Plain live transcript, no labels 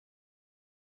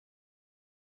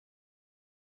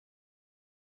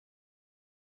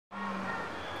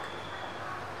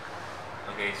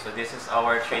Okay, so this is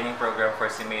our training program for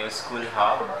Simeo School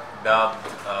Hub, dubbed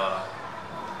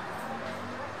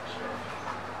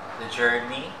The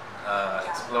Journey,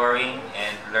 Exploring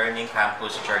and Learning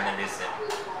Campus Journalism.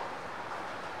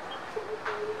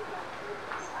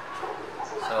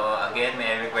 So again,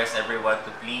 may I request everyone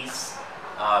to please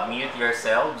mute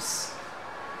yourselves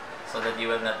so that you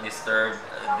will not disturb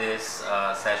this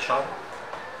session.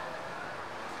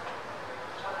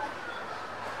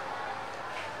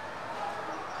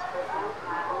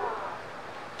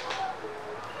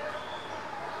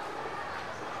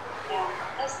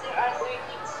 As there are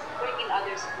 13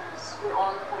 other schools, we're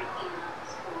all 14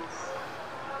 schools.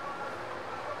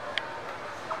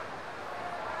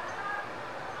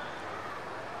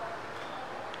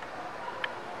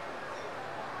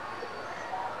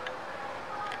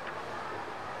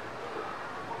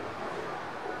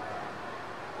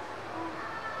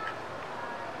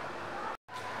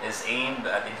 Is aimed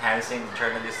at enhancing the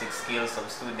journalistic skills of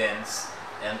students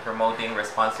and promoting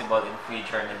responsible and free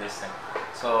journalism.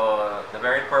 So the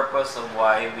very purpose of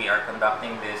why we are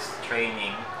conducting this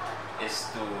training is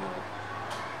to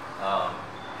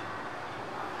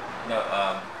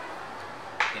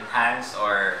enhance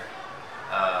or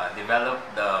develop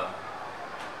the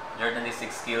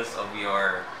journalistic skills of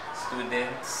your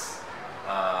students,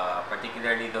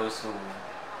 particularly those who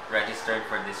registered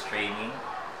for this training.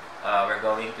 We're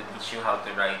going to teach you how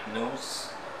to write news,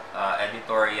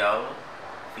 editorial,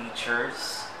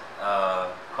 features,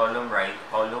 column,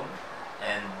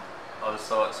 and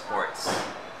also sports.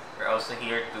 We're also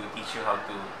here to teach you how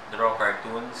to draw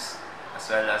cartoons as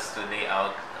well as to lay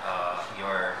out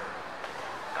your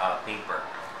paper.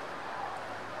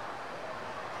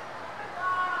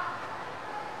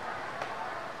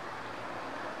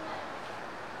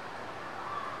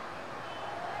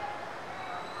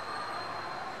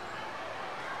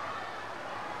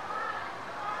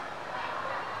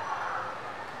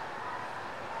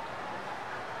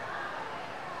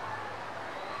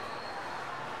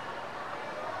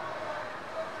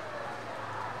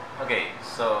 Okay,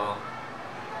 so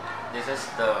this is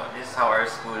how our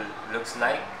school looks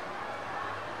like.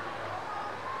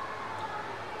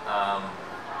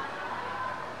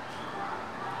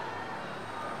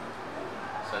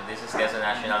 So this is Quezon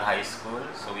National High School.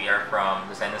 So we are from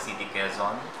Lucena City,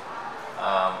 Quezon.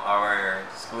 Our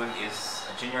school is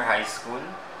a junior high school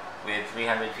with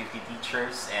 350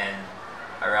 teachers and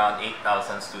around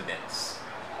 8,000 students.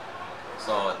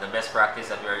 So the best practice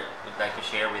that we would like to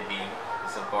share with you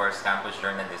is, of course, campus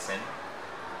journalism.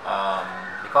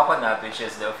 The Coconut, which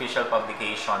is the official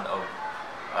publication of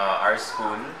our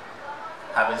school,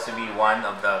 happens to be one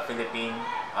of the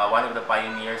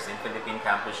pioneers in Philippine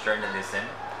campus journalism.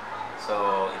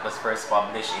 So it was first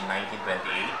published in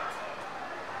 1928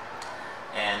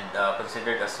 and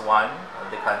considered as one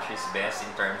of the country's best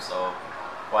in terms of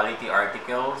quality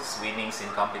articles, winnings in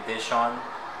competition,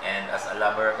 and as a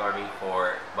laboratory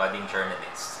for budding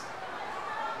journalists.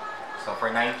 So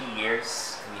for 90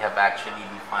 years, we have actually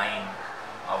defined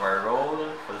our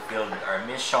role, fulfilled our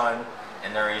mission,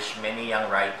 and nourished many young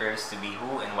writers to be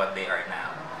who and what they are now.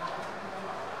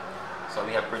 So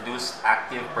we have produced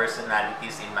active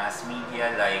personalities in mass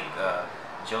media like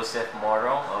Joseph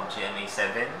Moro of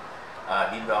GMA7,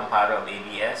 Dindo Amparo of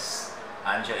ABS,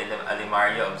 Anjo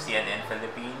Alimario of CNN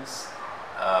Philippines,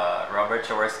 Robert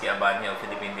Jaworski-Abanya of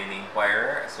Philippine Daily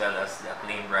Inquirer, as well as the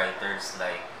acclaimed writers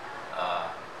like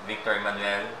Victor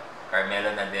Emmanuel,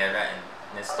 Carmelo Nadera, and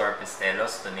Nestor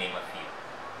Pistelos, to name a few.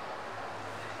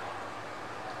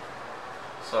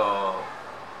 So,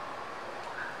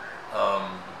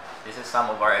 this is some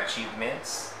of our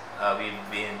achievements. We've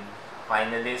been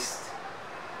finalists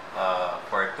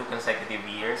for 2 consecutive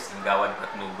years in Gawad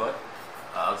Patnugot,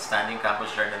 Outstanding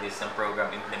Campus Journalism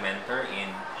Program Implementer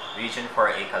in Region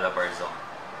 4A Calabarzon.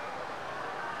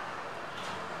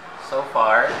 So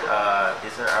far,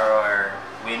 these are our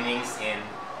winnings in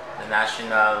the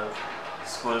National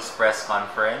Schools Press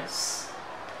Conference.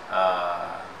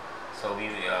 So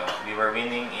we were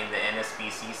winning in the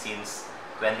NSPC since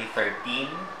 2013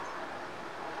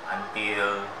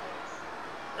 until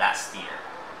last year.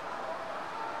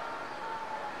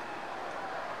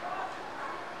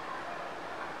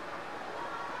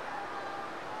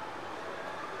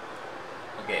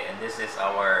 Okay, and this is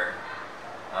our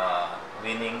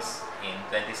winnings in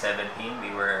 2017. We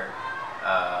were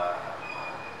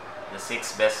the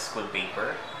 6th best school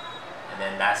paper, and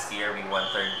then last year we won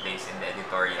 3rd place in the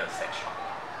editorial section.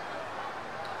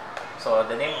 So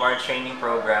the name of our training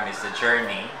program is The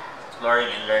Journey,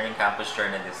 Exploring and Learning Campus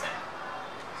Journalism.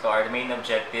 So our main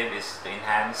objective is to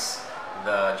enhance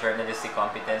the journalistic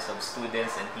competence of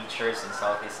students and teachers in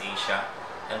Southeast Asia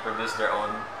and produce their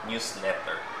own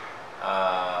newsletter.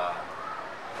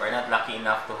 We're not lucky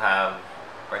enough to have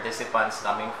participants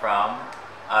coming from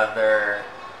other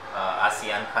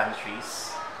ASEAN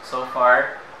countries. So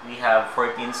far, we have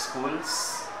 14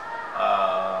 schools,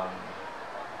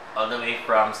 all the way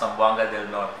from Zamboanga del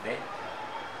Norte.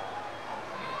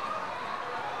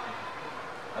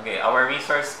 Okay, our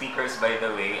resource speakers, by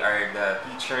the way, are the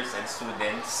teachers and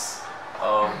students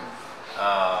of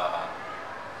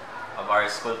our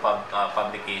school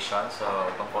publication.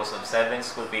 So, composed of 7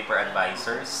 school paper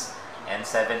advisors and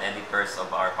 7 editors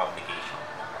of our publication.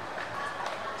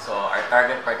 So, our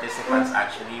target participants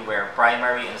actually were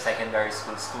primary and secondary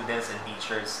school students and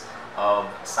teachers of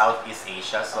Southeast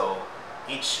Asia. So,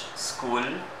 each school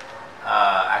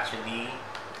actually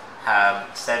have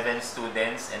 7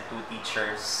 students and 2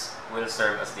 teachers will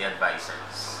serve as the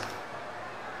advisors.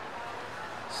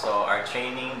 So our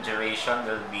training duration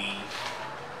will be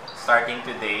starting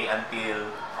today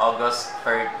until August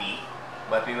 30,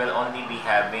 but we will only be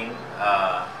having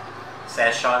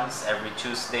sessions every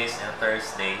Tuesdays and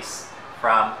Thursdays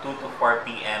from 2 to 4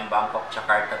 p.m. Bangkok,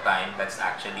 Jakarta time. That's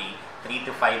actually 3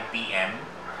 to 5 p.m.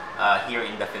 Here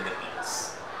in the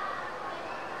Philippines.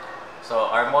 So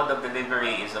our mode of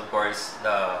delivery is, of course,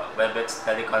 the WebEx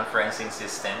teleconferencing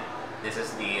system. This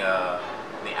is the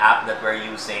app that we're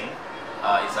using.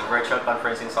 It's a virtual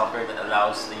conferencing software that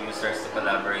allows the users to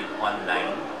collaborate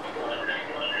online.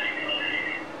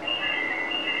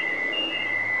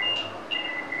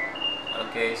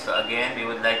 Okay, so again, we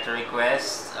would like to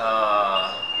request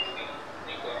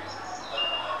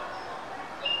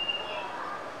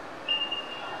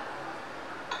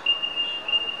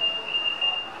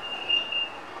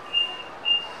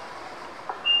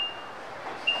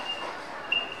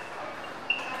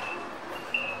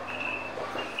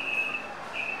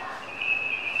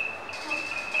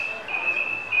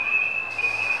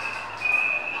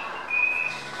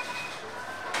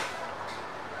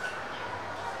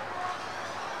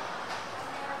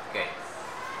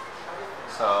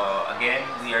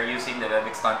we are using the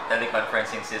WebEx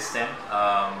teleconferencing system.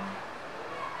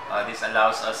 This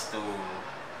allows us to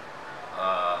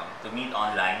meet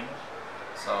online,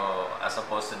 so as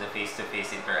opposed to the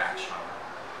face-to-face interaction.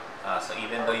 So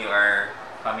even though you are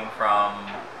coming from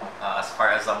as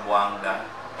far as Zamboanga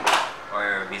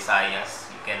or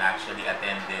Visayas, you can actually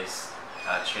attend this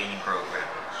training program.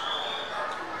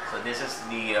 So this is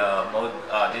the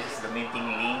this is the meeting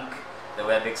link, the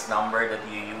WebEx number that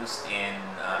you used in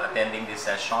attending this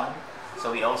session. So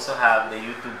we also have the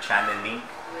YouTube channel link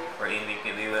wherein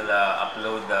we will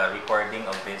upload the recording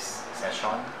of this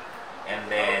session.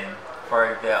 And then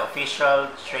for the official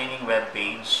training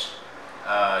webpage,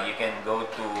 you can go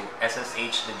to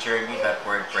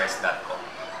sshthejourney.wordpress.com.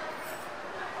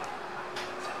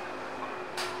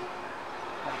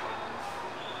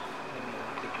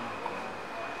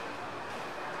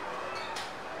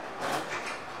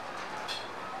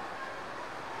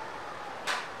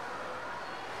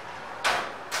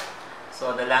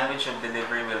 So the language of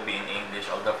delivery will be in English,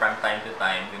 although from time to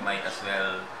time we might as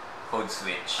well code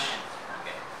switch.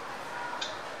 Okay.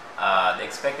 The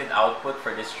expected output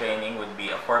for this training would be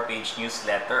a 4-page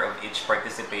newsletter of each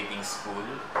participating school,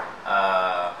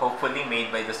 hopefully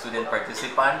made by the student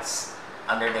participants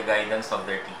under the guidance of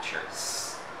their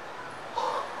teachers.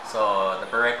 So the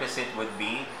prerequisite would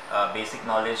be basic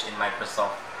knowledge in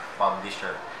Microsoft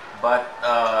Publisher. But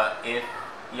if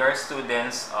your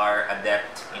students are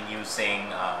adept in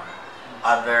using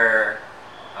other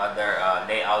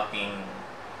layouting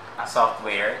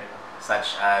software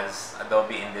such as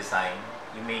Adobe InDesign,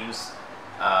 you may use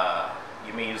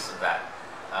that.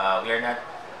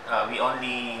 We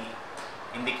only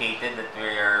indicated that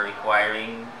we are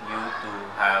requiring you to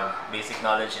have basic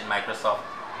knowledge in Microsoft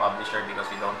Publisher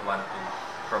because we don't want to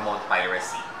promote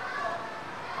piracy.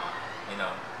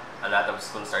 A lot of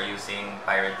schools are using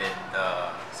pirated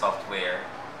software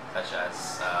such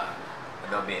as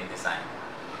Adobe InDesign.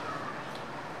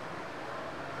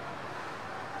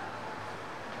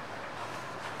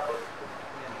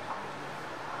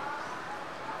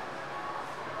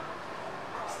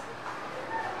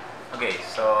 Okay,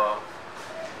 so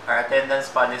our attendance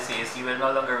policy is you will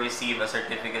no longer receive a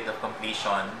certificate of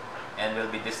completion and will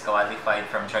be disqualified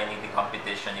from joining the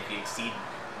competition if you exceed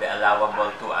the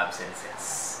allowable 2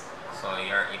 absences. So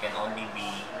you can only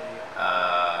be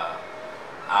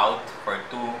out for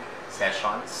 2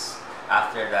 sessions.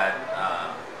 After that,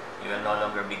 you will no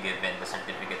longer be given the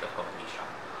certificate of completion.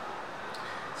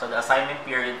 So the assignment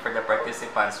period for the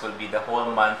participants will be the whole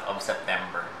month of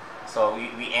September. So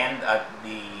we end at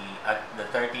the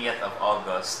 30th of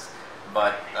August,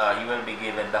 but you will be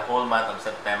given the whole month of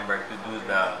September to do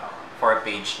the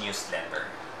 4-page newsletter.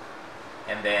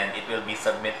 And then it will be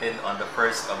submitted on the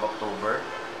 1st of October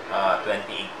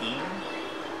 2018.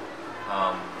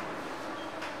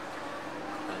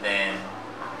 Then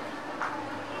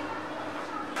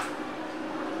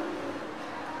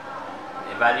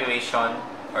evaluation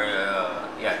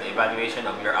the evaluation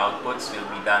of your outputs will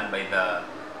be done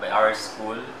by our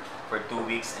school for 2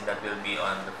 weeks, and that will be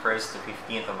on the 1st to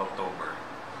 15th of October.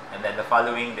 And then the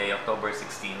following day, October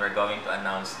 16, we're going to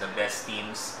announce the best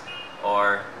teams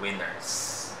or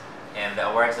winners. And the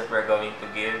awards that we're going to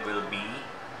give will be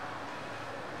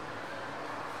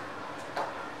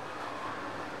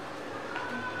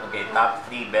top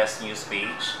 3 best news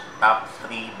page, top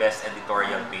 3 best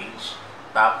editorial page,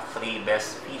 top 3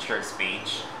 best features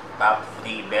page, top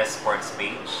 3 best sports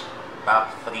page,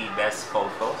 top 3 best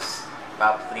photos,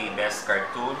 top 3 best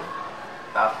cartoon,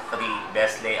 top 3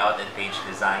 best layout and page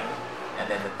design, and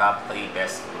then the top 3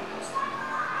 best groups.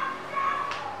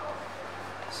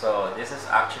 So this is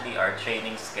actually our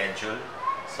training schedule.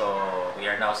 So we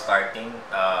are now starting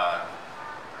the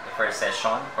first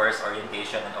session, course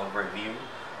orientation and overview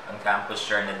on campus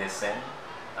journalism.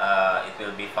 It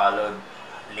will be followed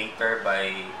later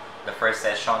by the first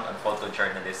session on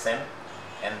photojournalism,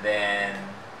 and then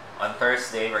on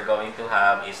Thursday we're going to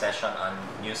have a session on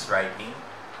news writing.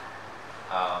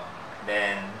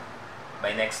 Then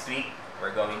by next week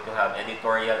we're going to have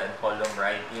editorial and column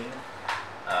writing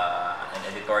and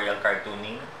editorial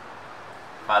cartooning,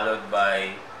 followed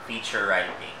by feature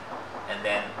writing. And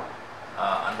then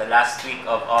on the last week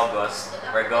of August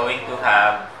we're going to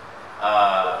have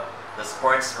the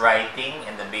sports writing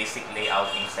and the basic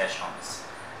layouting sessions.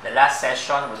 The last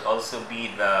session will also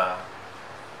be the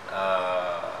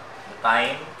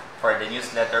time for the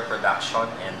newsletter production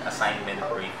and assignment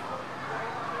brief.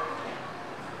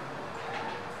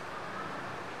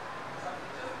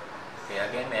 Okay,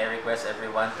 again, may I request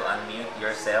everyone to unmute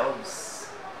yourselves,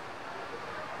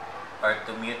 or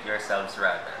to mute yourselves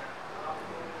rather.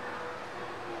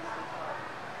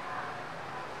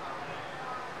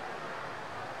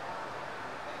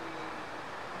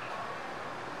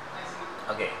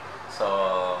 Okay,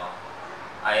 so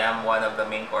I am one of the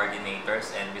main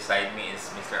coordinators, and beside me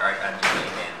is Mr. Angelo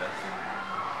Inedo.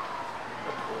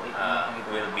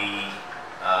 Who will be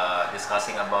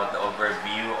discussing about the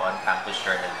overview on campus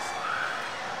journalism.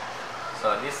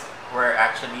 So these were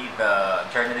actually the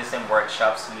journalism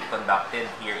workshops we conducted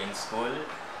here in school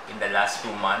in the last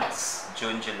 2 months,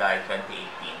 June, July 2018.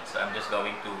 So I'm just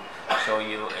going to show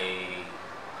you a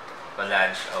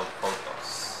collage of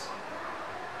photos.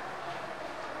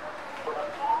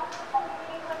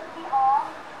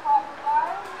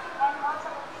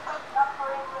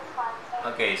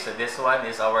 Okay, so this one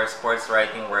is our sports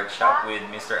writing workshop with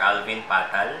Mr. Alvin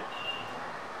Patal.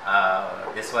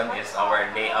 This one is our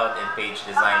layout and page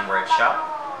design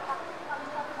workshop.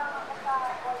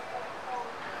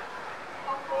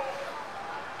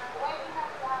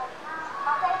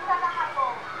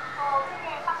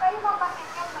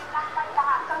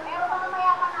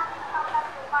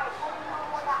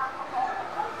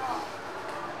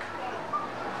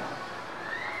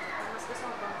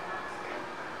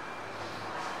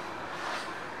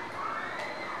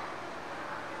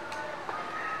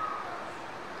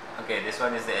 Okay, this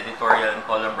one is the editorial and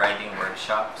column writing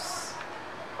workshops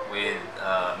with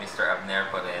Mr. Abner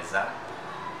Poreza.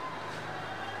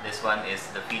 This one is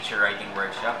the feature writing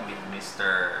workshop with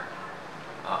Mr.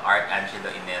 Art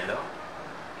Angelo Inello.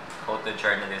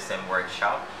 Photojournalism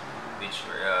workshop, which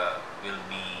will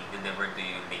be delivered to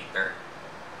you later.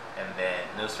 And then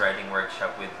news writing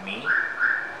workshop with me.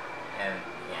 And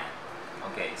yeah.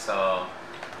 Okay, so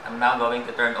I'm now going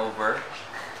to turn over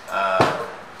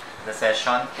the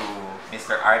session to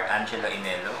Mr. Art Angelo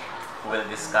Inello, who will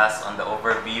discuss on the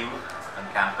overview on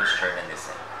campus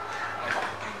journalism.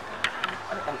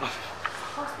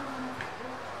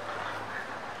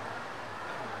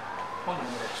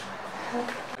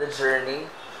 The journey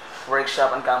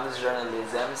workshop on campus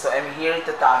journalism. So I'm here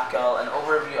to tackle an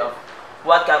overview of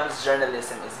what campus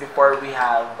journalism is before we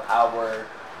have our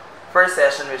first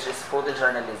session, which is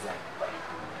photojournalism.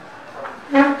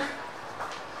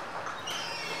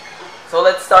 So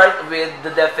let's start with the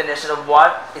definition of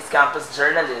what is campus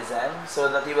journalism, so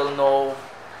that you will know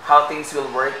how things will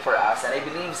work for us. And I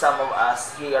believe some of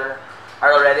us here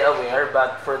are already aware,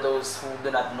 but for those who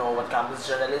do not know what campus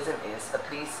journalism is, at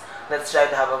least let's try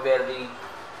to have a very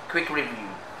quick review.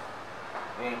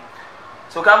 Okay?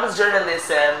 So campus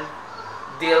journalism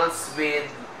deals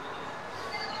with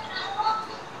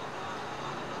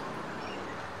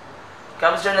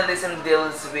Campus journalism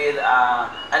deals with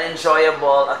an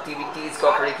enjoyable activities,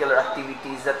 co-curricular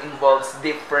activities that involves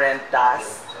different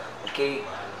tasks, okay,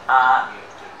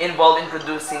 involved in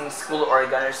producing school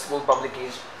organ or school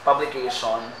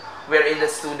publication, wherein the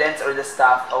students or the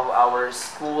staff of our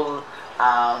school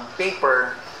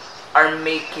paper are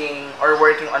making or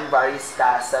working on various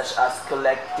tasks such as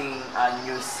collecting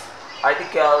news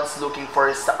articles, looking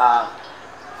for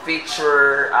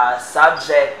feature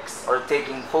subjects, or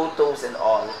taking photos and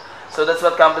all. So that's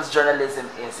what campus journalism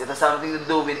is. It has something to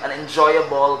do with an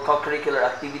enjoyable co-curricular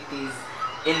activities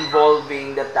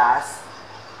involving the task,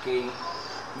 okay,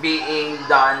 being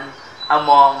done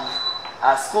among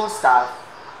school staff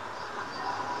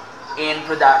in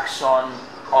production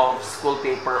of school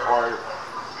paper or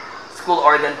school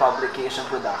organ publication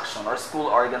production or school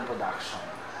organ production.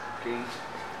 Okay.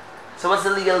 So what's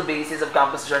the legal basis of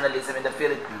campus journalism in the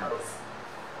Philippines?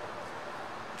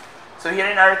 So here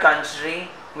in our country,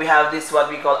 we have this what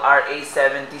we call RA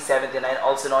 7079,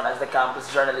 also known as the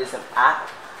Campus Journalism Act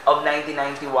of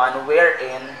 1991,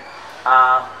 wherein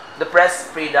the press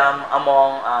freedom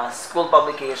among school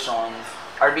publications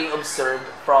are being observed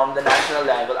from the national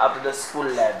level up to the school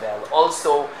level.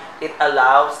 Also, it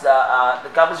allows the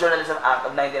Campus Journalism Act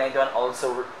of 1991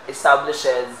 also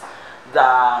establishes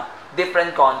the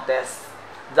different contests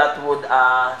that would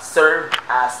serve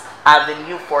as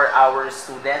avenue for our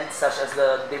students, such as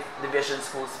the division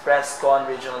schools press con,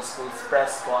 regional schools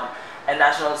press con, and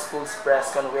national schools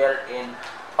press con, wherein,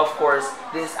 of course,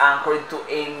 this is anchored to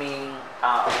aiming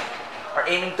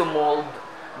to mold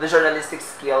the journalistic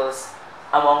skills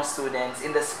among students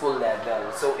in the school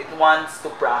level. So it wants to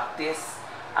practice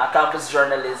campus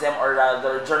journalism, or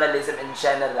rather journalism in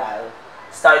general,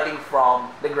 starting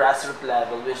from the grassroots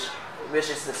level, which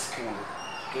is the school.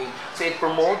 Okay, so it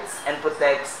promotes and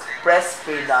protects press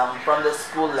freedom from the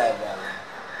school level.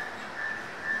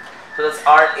 So that's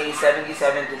RA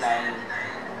 7079,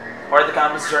 or the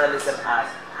Campus Journalism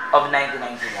Act of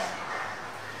 1991.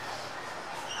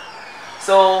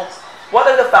 So, what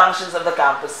are the functions of the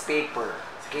campus paper?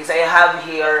 Okay, so I have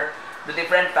here the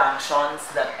different functions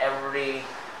that every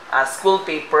school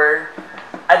paper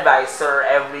advisor,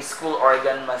 every school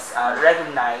organ must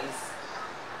recognize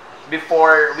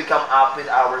before we come up with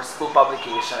our school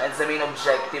publication. It's the main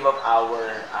objective of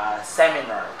our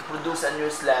seminar, to produce a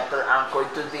newsletter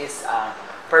anchored to these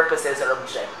purposes or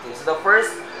objectives. So the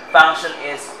first function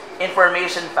is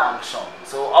information function.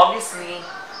 So obviously,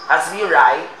 as we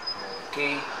write,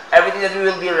 okay, everything that we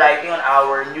will be writing on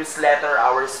our newsletter,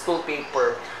 our school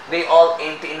paper, they all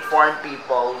aim to inform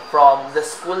people from the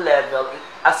school level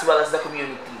as well as the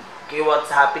community. Okay,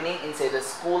 what's happening inside the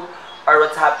school, or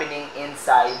what's happening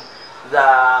inside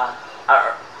the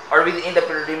or within the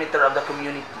perimeter of the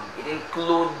community. It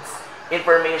includes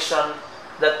information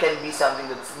that can be something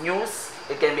that's news,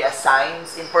 it can be a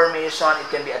science information, it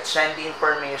can be a trendy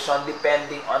information,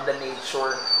 depending on the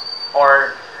nature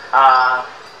or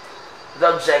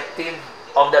the objective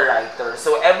of the writer.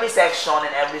 So every section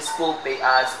and every school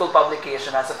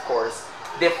publication has, of course,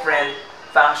 different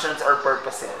functions or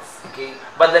purposes. Okay,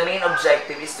 but the main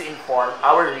objective is to inform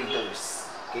our readers.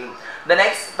 Okay, the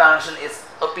next function is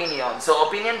opinion. So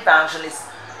opinion function is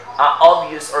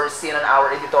obvious or seen on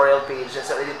our editorial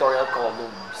pages or editorial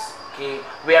columns. Okay,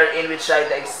 wherein we try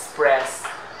to express,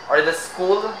 or the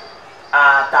school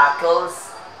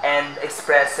tackles and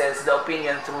expresses the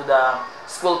opinion through the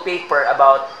school paper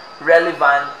about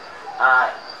relevant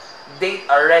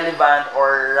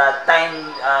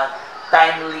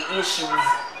timely issues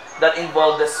that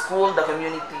involve the school, the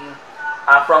community,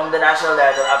 from the national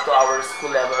level up to our school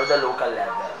level or the local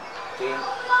level. Okay.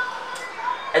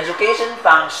 Education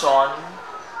function.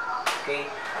 Okay.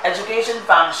 Education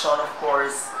function, of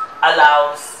course,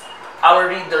 allows our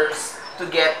readers to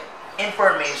get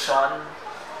information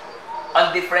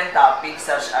on different topics,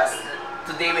 such as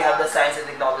today we have the science and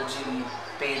technology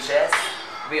pages.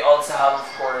 We also have, of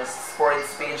course,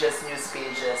 sports pages, news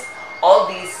pages. All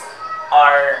these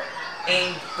are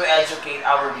aimed to educate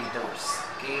our readers.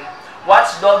 Okay?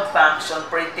 Watchdog function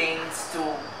pertains to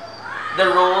the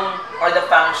role or the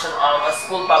function of a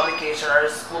school publication or a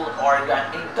school organ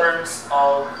in terms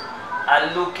of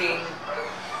looking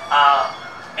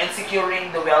and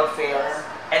securing the welfare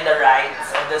and the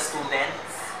rights of the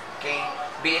students, okay,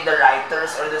 be it the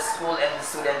writers or the school and the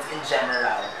students in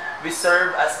general. We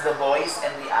serve as the voice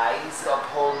and the eyes to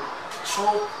uphold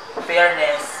truth,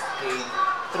 fairness, okay,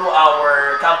 through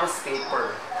our campus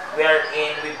paper,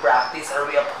 wherein we practice or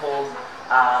we uphold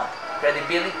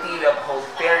credibility, we uphold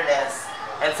fairness,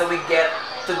 and so we get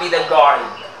to be the guard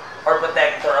or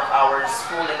protector of our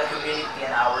school and the community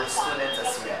and our students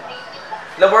as well.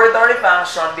 Laboratory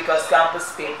function because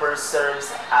campus paper serves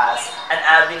as an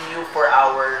avenue for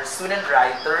our student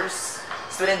writers,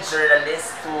 student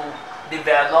journalists to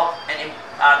develop and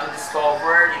to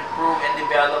discover, improve, and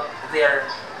develop their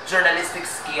journalistic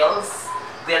skills,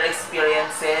 their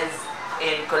experiences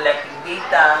in collecting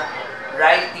data,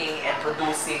 writing, and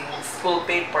producing school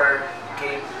paper,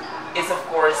 okay,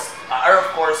 are of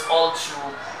course all true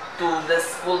to the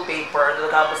school paper, to the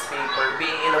campus paper,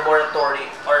 being a laboratory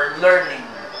or learning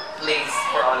place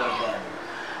for all of them.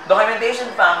 Documentation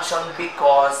function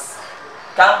because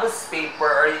campus paper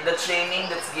or the training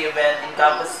that's given in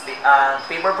campus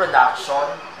paper production,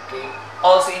 okay,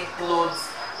 also includes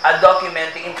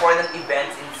documenting important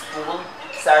events in school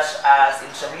such as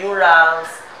intramurals,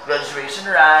 graduation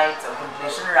rites, or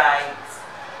completion rites,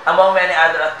 among many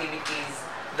other activities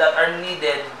that are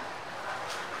needed.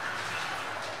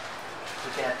 You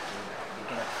cannot hear.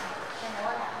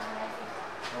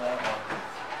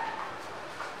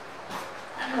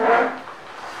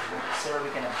 Sir, we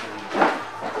cannot hear you.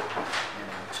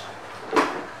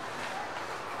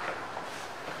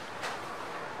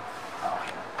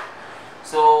 Okay.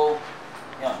 So,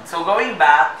 yeah. So going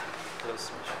back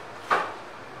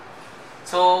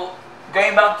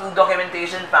to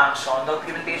documentation function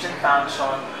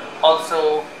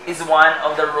also is one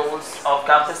of the roles of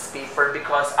campus paper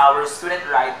because our student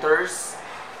writers,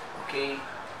 okay,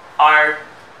 are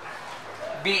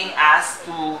being asked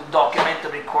to document, to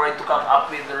record, to come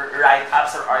up with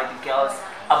write-ups or articles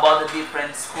about the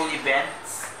different school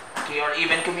events, okay, or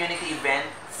even community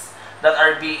events that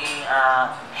are being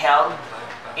held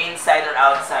inside or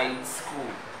outside school,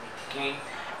 okay.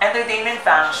 Entertainment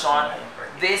function,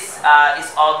 this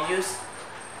is obvious,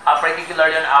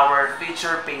 particularly on our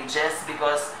feature pages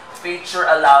because feature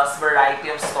allows variety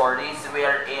of stories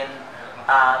wherein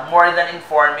more than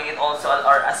informing, it also,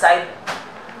 or aside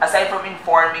from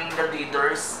informing the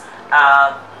readers,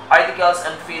 articles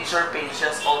and feature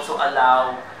pages also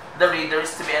allow the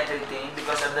readers to be entertained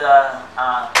because of the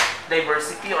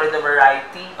diversity or the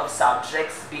variety of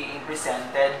subjects being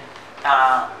presented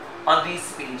on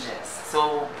these pages.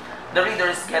 So the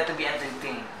readers get to be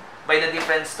entertained by the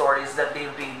different stories that they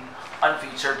read on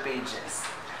feature pages.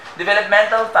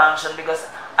 Developmental function because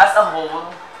as a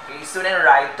whole, okay, student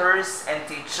writers and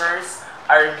teachers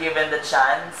are given the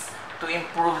chance to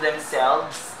improve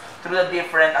themselves through the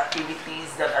different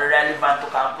activities that are relevant to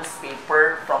campus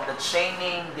paper, from the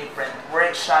training, different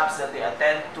workshops that they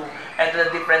attend to, and to the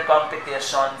different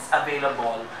competitions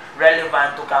available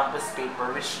relevant to campus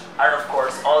paper, which are of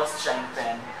course all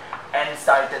strengthened and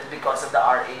started because of the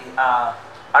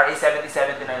RA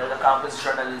 7079, or the Campus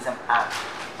Journalism Act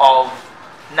of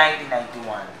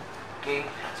 1991. Okay,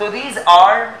 so these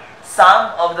are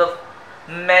some of the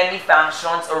many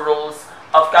functions or roles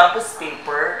of campus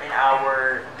paper in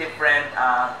our different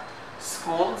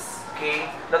schools, okay,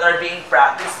 that are being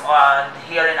practiced on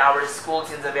here in our school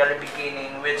since the very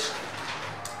beginning, which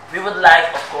we would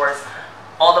like, of course,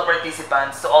 all the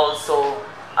participants to also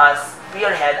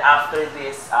spearhead after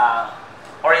this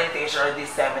orientation or this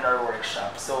seminar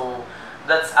workshop. So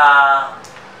that's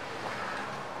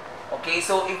okay.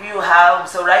 So if you have,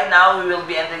 so right now we will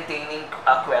be entertaining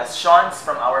questions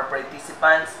from our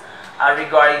participants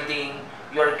regarding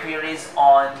your queries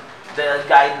on the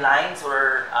guidelines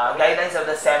or guidelines of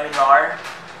the seminar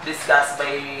discussed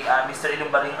by Mr.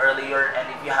 Ilumbaring earlier, and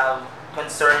if you have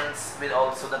concerns with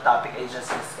also the topic I just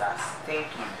discussed. Thank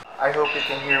you. I hope you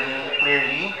can hear me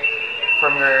clearly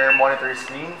from your monitor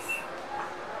screens.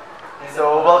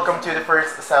 So welcome to the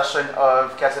first session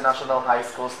of Quezon National High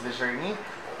School's The Journey,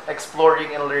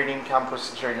 Exploring and Learning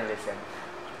Campus Journalism.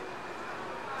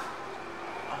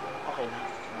 Okay.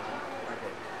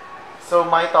 So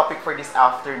my topic for this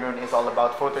afternoon is all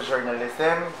about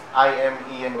photojournalism. I am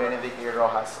Ian Benedict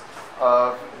Roxas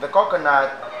of the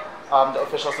Coconut, the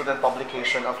official student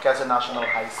publication of Quezon National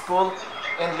High School.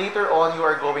 And later on, you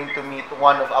are going to meet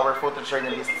one of our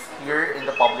photojournalists here in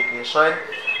the publication,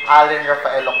 Alan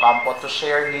Rafael Ocampo, to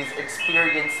share his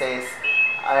experiences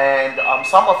and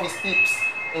some of his tips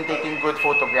in taking good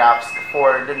photographs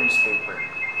for the newspaper.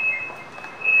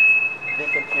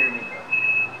 They can hear me.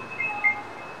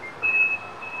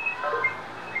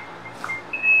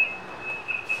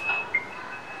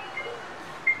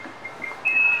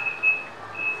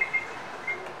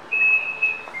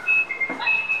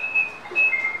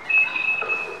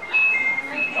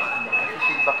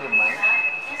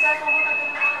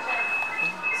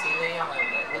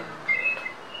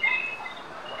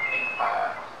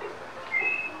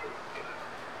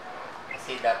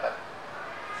 Dapat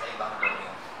sa ibang room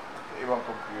Ibang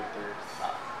computers.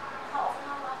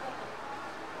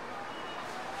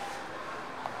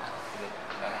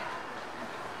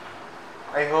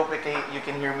 I hope you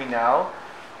can hear me now.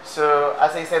 So,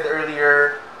 as I said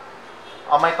earlier,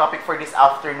 my topic for this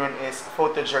afternoon is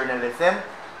photojournalism.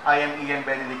 I am Ian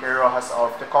Benedict Roxas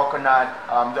of the Coconut,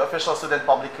 the official student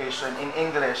publication in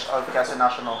English of Quezon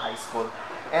National High School.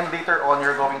 And later on,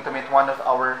 you're going to meet one of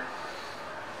our...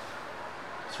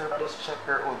 Sir, please check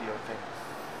your audio thing.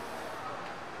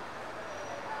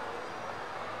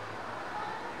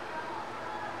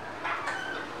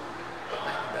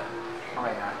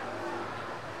 Okay na.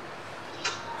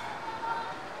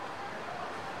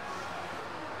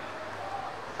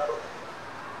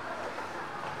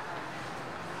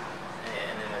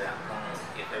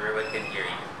 If everyone can hear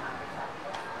you.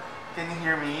 Can you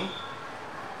hear me?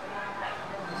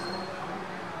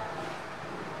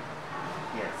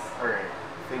 Yes, alright.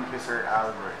 Thank you, Sir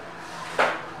Albert.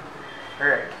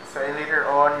 Alright, so later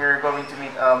on, you're going to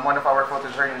meet one of our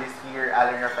photojournalists here,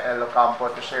 Alan Rafael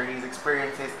Ocampo, to share his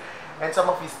experiences and some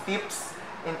of his tips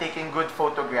in taking good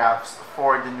photographs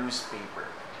for the newspaper.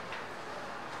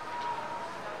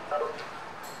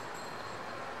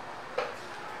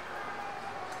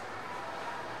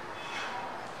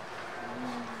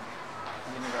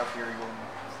 Hindi nag-appear yung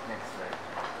next slide.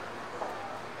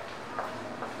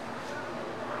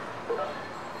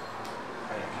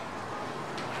 Ayan.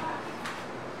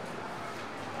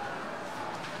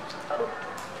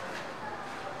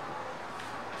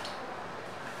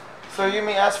 So you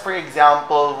may ask, for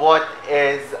example, what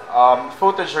is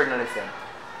photojournalism?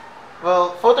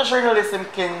 Well,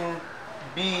 photojournalism can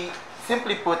be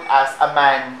simply put as a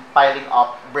man piling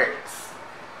up bricks.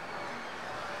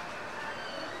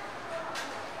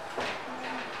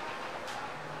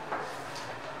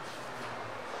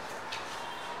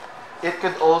 It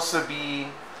could also be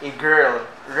a girl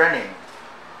running,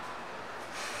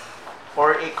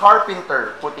 or a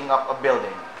carpenter putting up a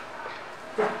building.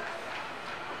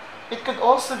 It could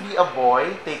also be a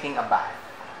boy taking a bath,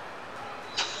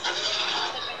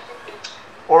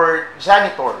 or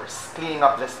janitors cleaning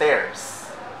up the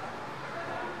stairs,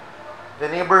 the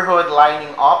neighborhood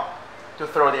lining up to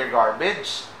throw their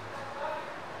garbage,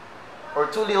 or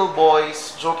two little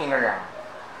boys joking around.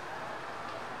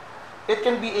 It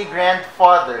can be a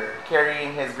grandfather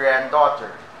carrying his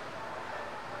granddaughter,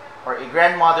 or a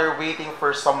grandmother waiting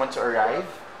for someone to arrive.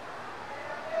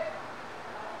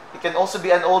 It can also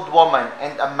be an old woman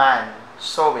and a man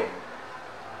sewing.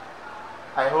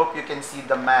 I hope you can see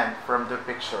the man from the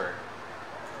picture.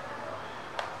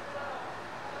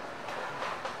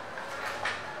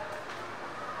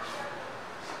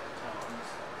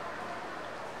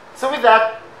 So with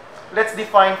that, let's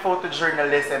define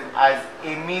photojournalism as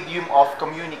a medium of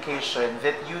communication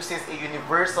that uses a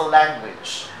universal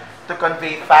language to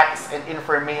convey facts and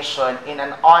information in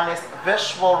an honest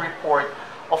visual report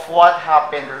of what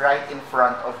happened right in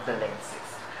front of the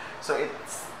lenses. So it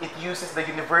uses the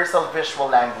universal visual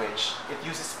language. It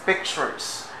uses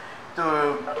pictures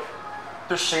to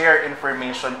share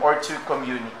information or to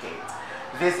communicate.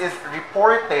 This is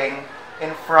reporting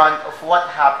in front of what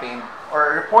happened,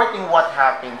 or reporting what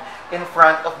happened in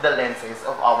front of the lenses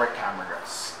of our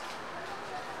cameras.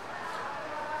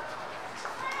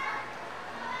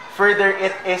 Further,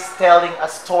 it is telling a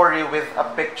story with a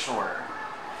picture.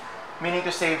 Meaning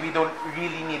to say, we don't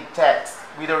really need text,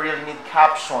 we don't really need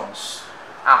captions,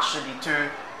 actually,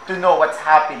 to know what's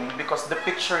happening, because the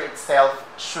picture itself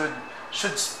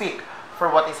should speak for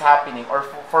what is happening, or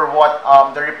for what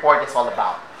the report is all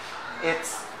about.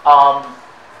 It's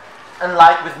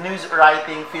unlike with news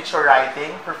writing, feature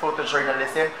writing, for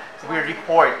photojournalism, we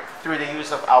report through the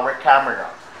use of our camera,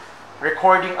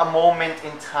 recording a moment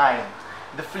in time,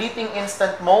 the fleeting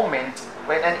instant moment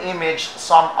when an image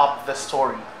sums up the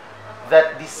story.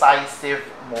 That decisive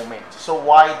moment. So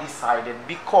why decided?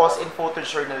 Because in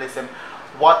photojournalism,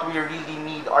 what we really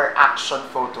need are action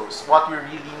photos. What we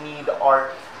really need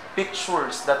are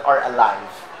pictures that are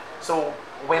alive. So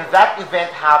when that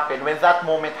event happened, when that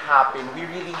moment happened, we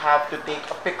really have to take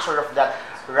a picture of that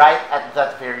right at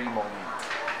that very moment.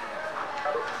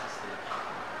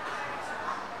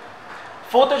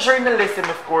 Photojournalism,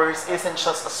 of course, isn't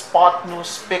just a spot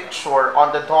news picture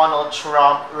on the Donald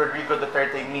Trump-Rodrigo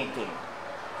Duterte meeting.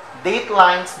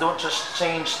 Datelines don't just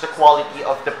change the quality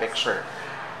of the picture.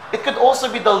 It could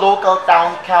also be the local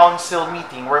town council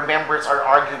meeting where members are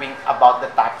arguing about the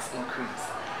tax increase.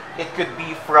 It could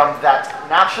be from that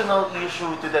national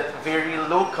issue to that very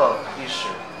local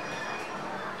issue.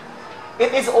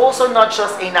 It is also not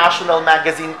just a national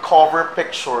magazine cover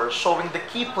picture showing the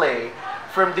key play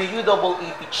from the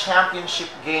UAAP championship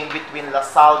game between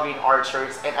LaSalle Green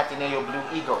Archers and Ateneo Blue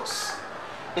Eagles.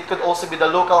 It could also be the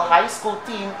local high school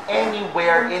team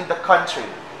anywhere in the country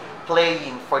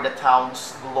playing for the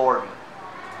town's glory.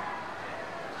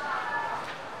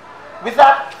 With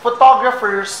that,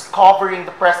 photographers covering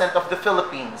the president of the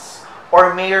Philippines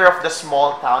or mayor of the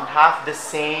small town have the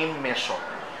same mission,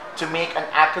 to make an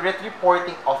accurate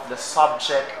reporting of the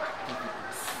subject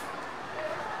activities.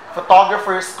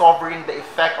 Photographers covering the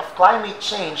effect of climate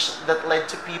change that led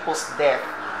to people's death,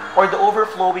 or the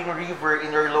overflowing river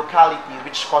in your locality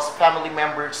which caused family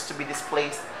members to be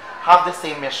displaced, have the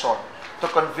same mission, to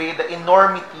convey the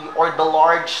enormity or the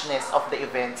largeness of the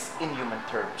events in human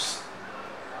terms.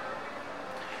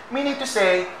 Meaning to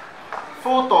say,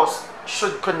 photos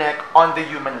should connect on the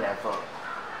human level.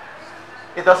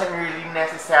 It doesn't really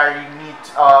necessarily need,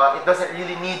 it doesn't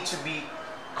really need to be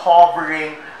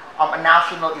covering a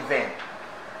national event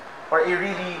or a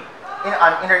really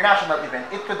an international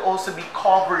event. It could also be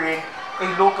covering a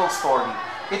local story.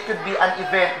 It could be an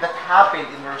event that happened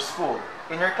in your school,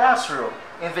 in your classroom,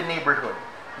 in the neighborhood.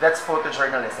 That's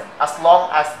photojournalism, as long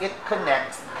as it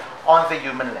connects on the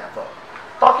human level.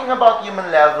 Talking about human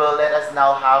level, let us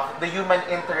now have the human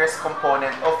interest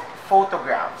component of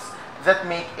photographs that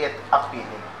make it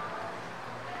appealing.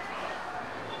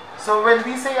 So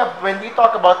when we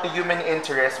talk about the human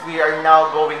interest, we are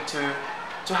now going to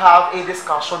have a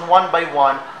discussion one by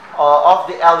one of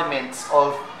the elements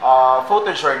of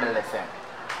photojournalism.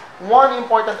 One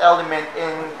important element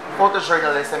in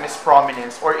photojournalism is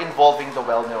prominence, or involving the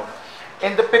well-known.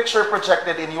 In the picture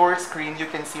projected in your screen, you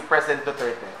can see President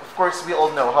Duterte. Of course, we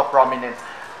all know how prominent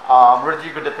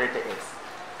Rodrigo Duterte is.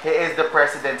 He is the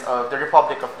President of the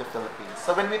Republic of the Philippines.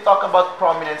 So when we talk about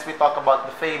prominence, we talk about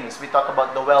the famous, we talk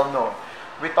about the well-known,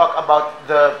 we talk about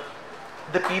the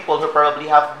people who probably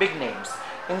have big names.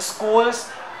 In schools,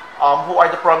 who are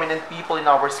the prominent people in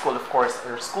our school? Of course,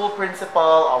 our school principal,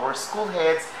 our school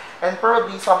heads, and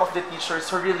probably some of the teachers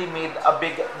who really made a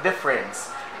big difference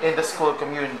in the school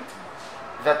community.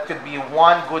 That could be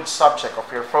one good subject of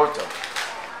your photo.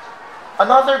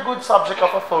 Another good subject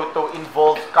of a photo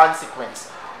involves consequence,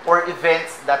 or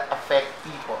events that affect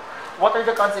people. What are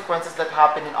the consequences that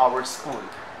happen in our school?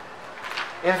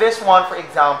 In this one, for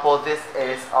example, this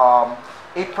is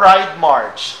a Pride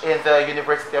March in the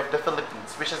University of the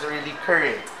Philippines, which is really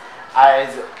current,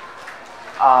 as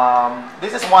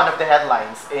this is one of the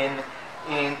headlines in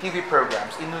TV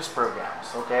programs, in news programs,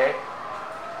 okay?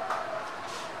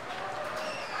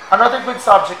 Another good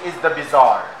subject is the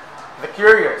bizarre, the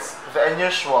curious, the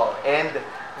unusual, and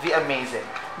the amazing.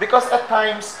 Because at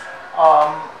times,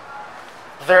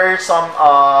 there are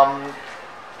some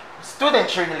student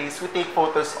journalists who take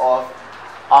photos of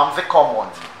the common,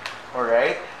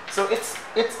 alright? So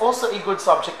it's also a good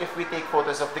subject if we take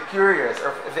photos of the curious,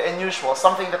 or the unusual,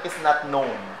 something that is not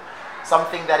known,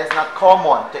 something that is not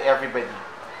common to everybody.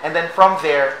 And then from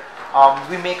there,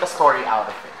 we make a story out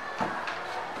of it.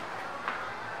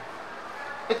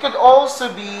 It could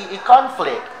also be a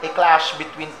conflict, a clash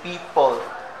between people,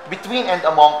 between and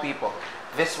among people.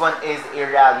 This one is a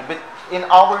rally. But in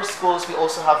our schools, we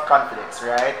also have conflicts,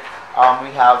 right?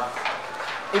 We have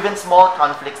even small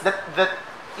conflicts that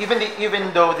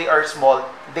even though they are small,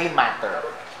 they matter.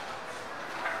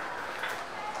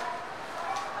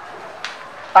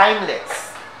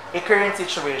 Timeless, a current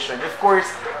situation. Of course,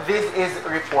 this is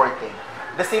reporting.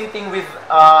 The same thing with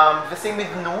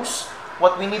news.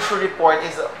 What we need to report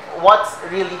is what's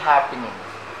really happening.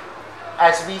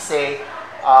 As we say,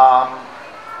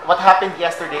 what happened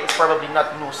yesterday is probably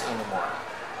not news anymore.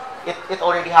 It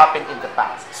already happened in the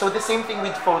past. So the same thing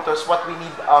with photos. What we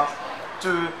need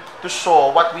to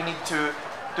show, what we need to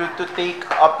take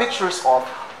pictures of,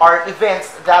 are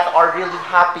events that are really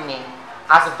happening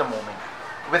as of the moment.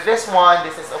 With this one,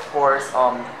 this is of course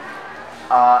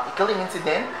a killing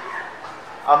incident.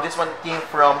 This one came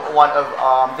from one of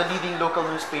the leading local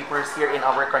newspapers here in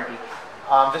our country.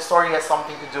 The story has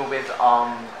something to do with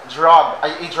a drug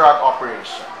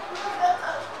operation,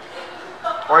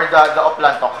 or the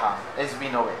Oplantokhang, as we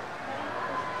know it.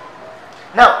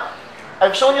 Now,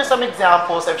 I've shown you some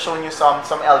examples. I've shown you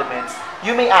some elements.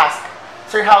 You may ask,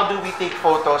 sir, how do we take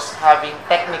photos having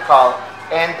technical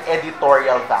and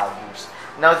editorial values?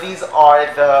 Now, these are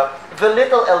the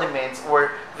little elements,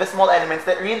 or the small elements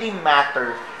that really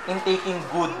matter in taking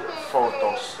good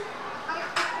photos.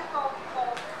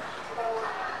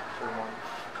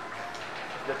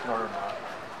 That's normal.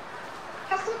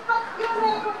 Kasi pag yung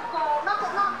record ko,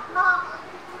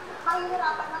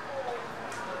 mahihirapan na po.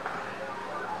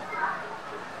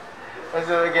 And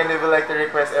so again, we would like to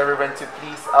request everyone to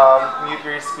please mute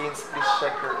your screens. Please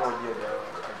check your audio though,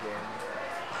 again.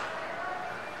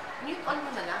 Mute on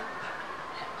mo na lang.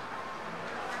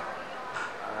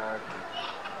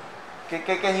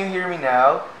 Okay, can you hear me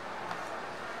now?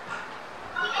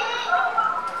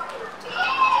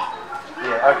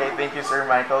 Okay, thank you, Sir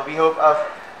Michael. We hope,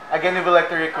 again, we would like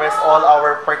to request all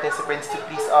our participants to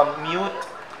please mute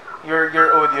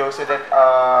your audio so that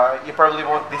you probably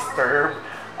won't disturb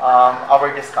our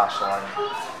discussion.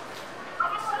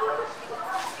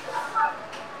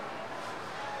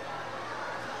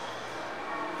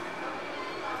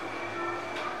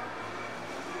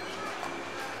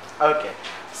 Okay.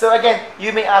 So again,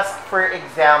 you may ask, for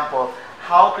example,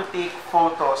 how to take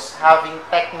photos having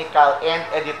technical and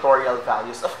editorial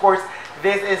values. Of course,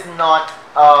 this is not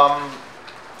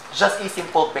just a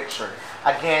simple picture.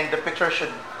 Again, the picture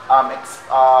should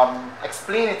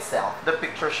explain itself. The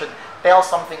picture should tell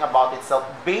something about itself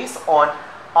based on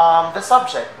the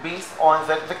subject, based on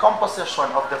the composition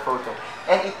of the photo.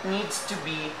 And it needs to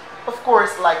be, of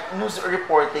course, like news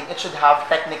reporting, it should have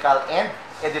technical and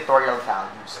editorial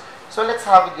values. So let's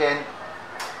have again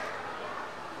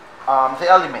the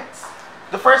elements.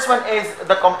 The first one is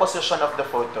the composition of the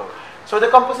photo. So the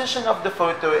composition of the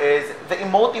photo is the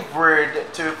emotive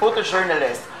word to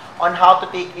photojournalists on how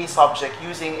to take a subject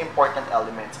using important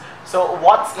elements. So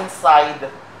what's inside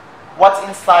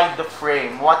the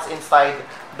frame, what's inside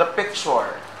the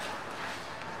picture.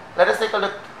 Let us take a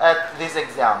look at this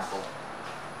example.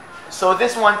 So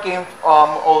this one came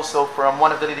also from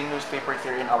one of the leading newspapers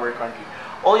here in our country.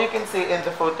 All you can see in the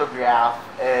photograph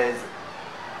is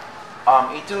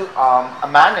a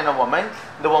man and a woman.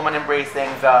 The woman embracing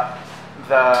the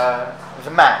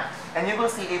man. And you will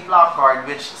see a placard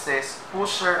which says,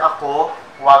 "Pusher ako,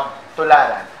 wag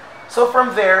tularan." So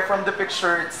from there, from the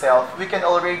picture itself, we can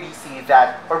already see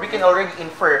that, or we can already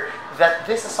infer that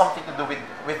this is something to do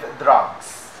with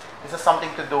drugs. This is something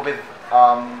to do with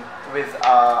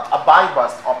a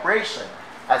buy-bust operation,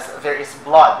 as there is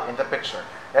blood in the picture.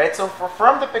 Right? So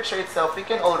from the picture itself, we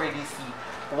can already see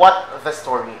what the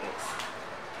story is.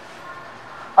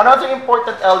 Another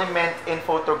important element in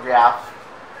photograph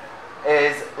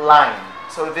is line.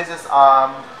 So this is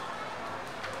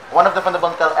one of the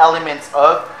fundamental elements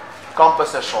of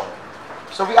composition.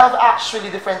 So we have actually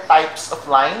different types of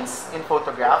lines in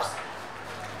photographs.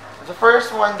 The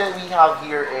first one that we have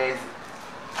here is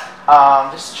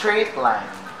the straight line.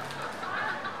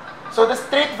 So the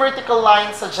straight vertical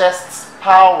line suggests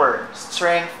power,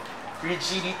 strength,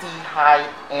 rigidity, height,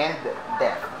 and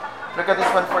depth. Look at this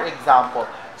one, for example.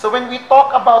 So when we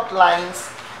talk about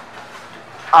lines,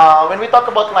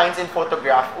 in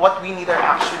photograph, what we need are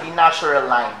actually natural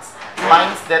lines.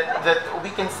 Lines that we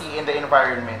can see in the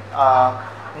environment,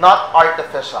 not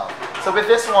artificial. So with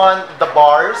this one, the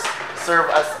bars serve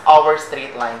as our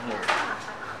straight line here.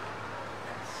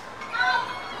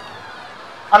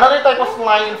 Another type of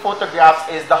line in photographs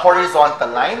is the horizontal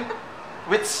line,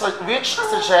 which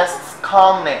suggests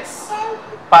calmness,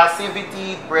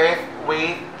 passivity, breath,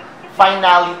 weight,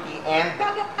 finality, and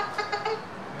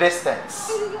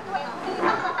distance.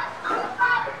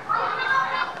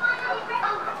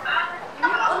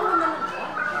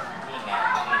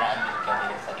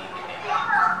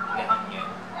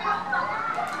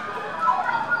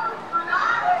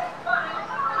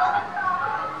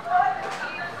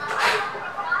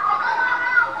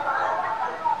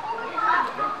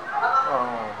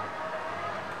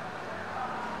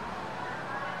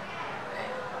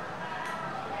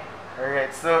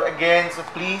 Alright, so again, so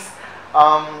please,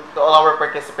 to all our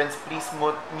participants, please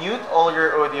mute all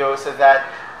your audio so that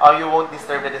you won't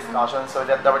disturb the discussion, so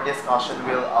that our discussion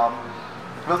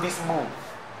will be smooth.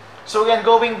 So again,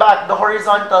 going back, the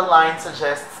horizontal line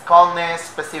suggests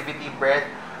calmness, passivity, breath,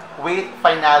 weight,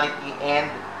 finality, and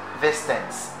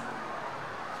distance.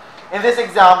 In this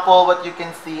example, what you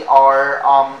can see are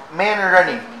men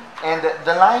running, and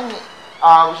the line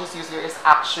which is used here is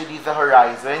actually the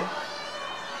horizon.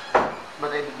 But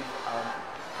I believe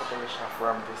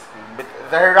from this screen. But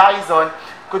the horizon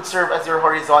could serve as your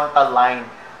horizontal line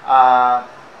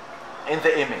in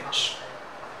the image.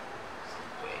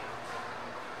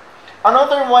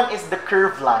 Another one is the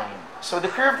curved line. So the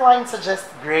curved line suggests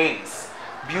grace,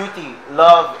 beauty,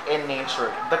 love, and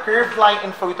nature. The curved line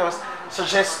in photos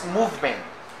suggests movement.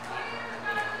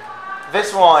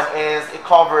 This one is a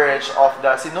coverage of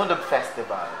the Sinulog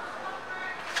Festival.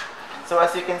 So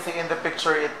as you can see in the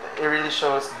picture, it really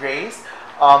shows grace.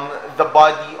 The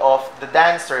body of the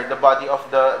dancer, the body of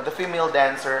the female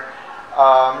dancer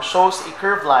shows a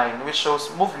curved line which shows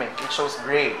movement, it shows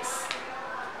grace.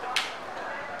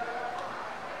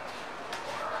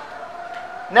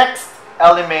 Next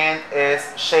element is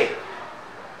shape.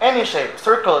 Any shape,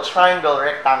 circle, triangle,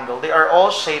 rectangle, they are all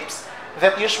shapes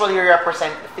that usually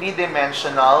represent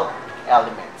three-dimensional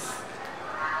elements.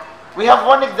 We have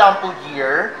one example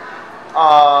here.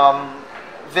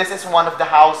 This is one of the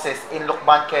houses in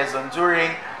Lucban, Quezon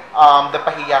during the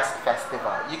Pahiyas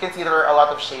Festival. You can see there are a lot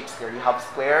of shapes here. You have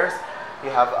squares, you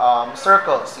have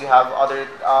circles, you have other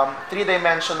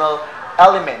three-dimensional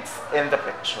elements in the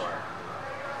picture,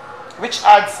 which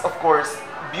adds, of course,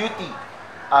 beauty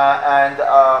and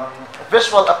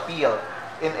visual appeal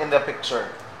in the picture.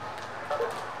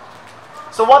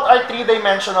 So what are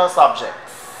three-dimensional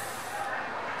subjects?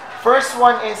 First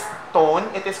one is tone.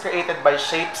 It is created by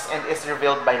shapes and is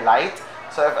revealed by light.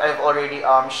 So I've already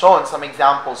shown some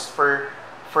examples for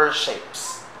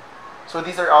shapes. So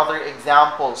these are other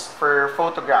examples for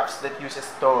photographs that uses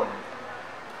tone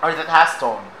or that has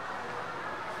tone.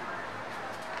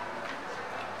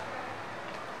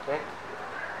 Okay.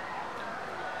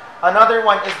 Another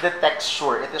one is the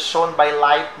texture. It is shown by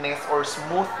lightness or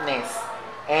smoothness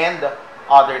and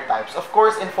other types. Of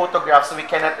course, in photographs, we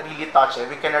cannot really touch it.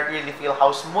 We cannot really feel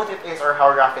how smooth it is or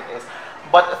how rough it is.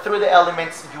 But through the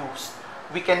elements used,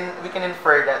 we can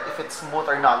infer that if it's smooth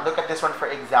or not. Look at this one, for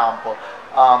example.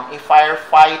 A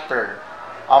firefighter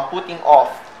putting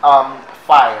off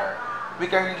fire. We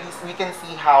can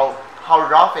see how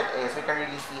rough it is. We can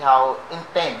really see how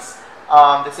intense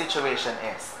the situation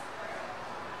is.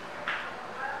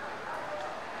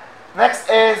 Next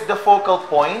is the focal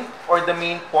point or the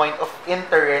main point of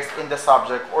interest in the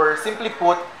subject, or simply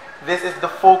put, this is the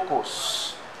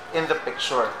focus in the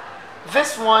picture.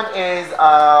 This one is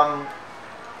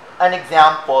an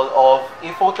example of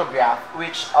a photograph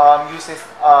which uses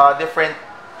different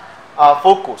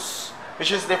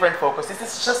focus. This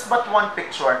is just but one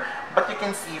picture, but you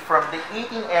can see from the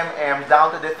 18 mm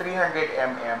down to the 300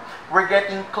 mm, we're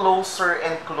getting closer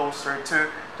and closer to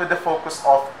the focus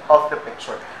of the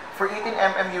picture. For 18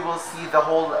 mm, you will see the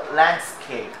whole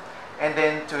landscape. And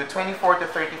then to 24 to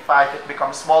 35, it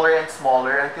becomes smaller and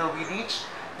smaller until we reach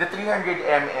the 300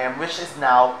 mm, which is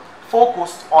now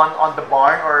focused on the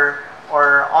barn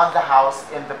or on the house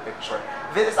in the picture.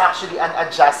 This is actually an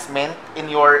adjustment in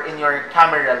your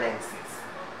camera lenses,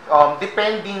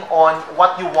 depending on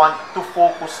what you want to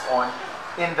focus on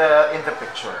in the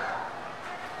picture.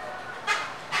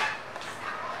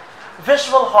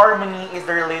 Visual harmony is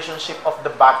the relationship of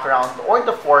the background or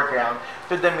the foreground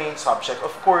to the main subject.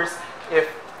 Of course, if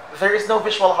there is no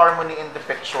visual harmony in the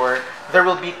picture, there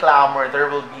will be clamor, there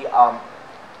will be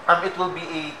it will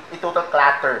be a total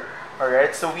clatter.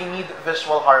 Alright, so we need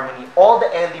visual harmony. All the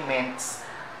elements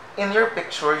in your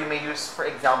picture, you may use, for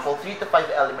example, 3 to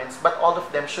 5 elements, but all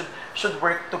of them should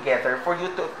work together for you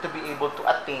to be able to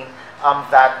attain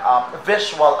that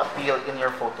visual appeal in your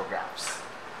photographs.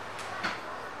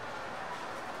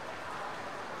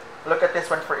 Look at this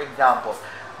one, for example.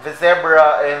 The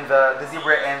zebra and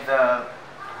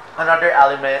another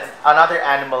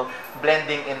animal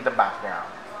blending in the background.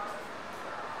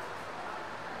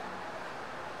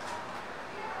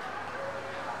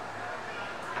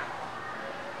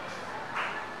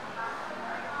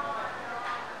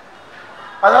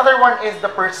 Another one is the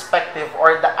perspective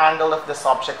or the angle of the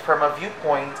subject from a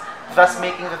viewpoint, thus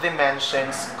making the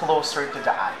dimensions closer to the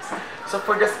eyes. So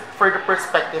for the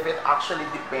perspective, it actually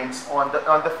depends on the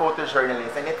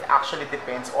photojournalist, and it actually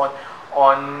depends on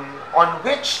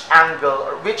which angle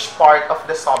or which part of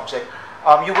the subject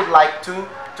you would like to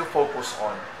focus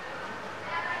on.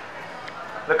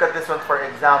 Look at this one, for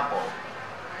example.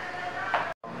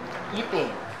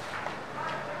 Eating.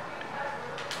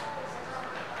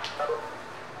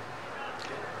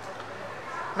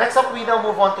 Next up, we now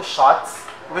move on to shots,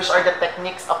 which are the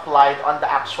techniques applied on the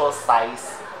actual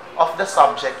size of the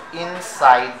subject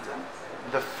inside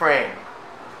the frame.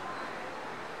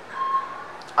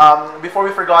 Before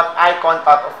we forgot, eye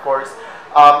contact, of course,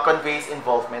 conveys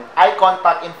involvement. Eye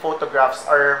contact in photographs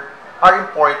are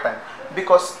important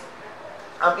because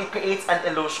it creates an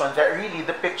illusion that really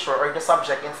the picture or the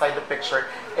subject inside the picture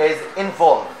is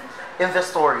involved in the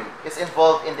story, is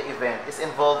involved in the event, is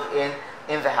involved in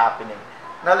the happening.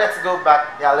 Now let's go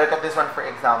back. Yeah, look at this one, for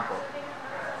example.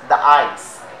 The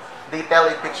eyes. They tell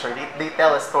a picture. They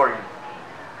tell a story.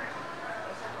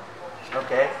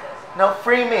 Okay? Now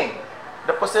framing.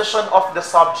 The position of the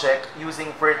subject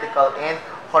using vertical and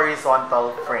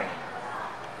horizontal frame.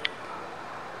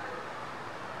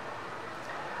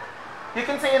 You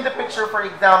can say in the picture, for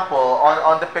example,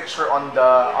 on the picture on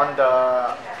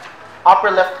the upper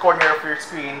left corner of your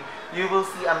screen, you will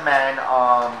see a man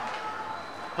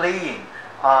playing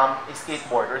a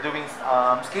skateboard or doing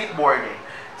skateboarding.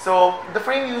 So the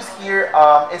frame used here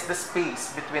is the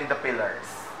space between the pillars.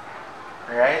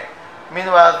 Alright?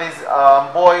 Meanwhile, these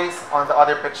boys on the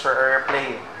other picture are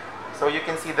playing. So you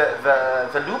can see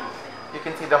the loop, you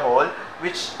can see the hole,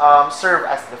 which serve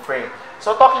as the frame.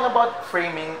 So talking about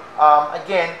framing,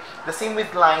 again, the same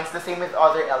with lines, the same with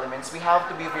other elements, we have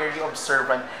to be very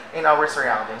observant in our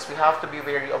surroundings. We have to be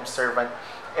very observant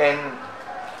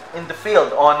in the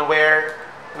field on where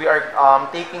we are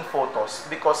taking photos,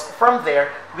 because from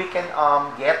there we can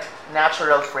get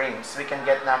natural frames, we can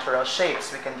get natural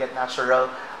shapes, we can get natural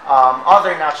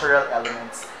other natural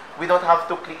elements. We don't have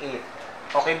to create,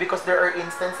 okay? Because there are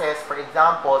instances, for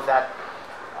example, that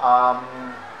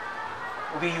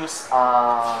we use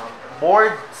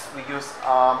boards, we use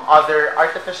other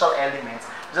artificial elements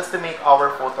just to make our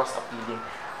photos appealing.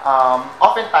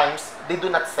 Oftentimes, they do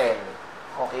not sell.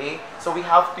 Okay, so we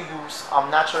have to use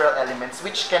natural elements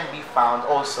which can be found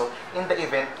also in the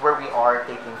event where we are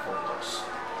taking photos.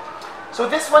 So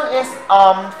this one is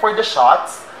for the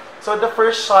shots. So the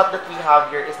first shot that we have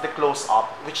here is the close-up,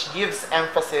 which gives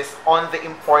emphasis on the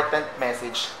important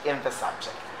message in the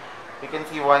subject. You can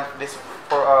see with these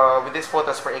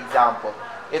photos, for example,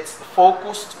 it's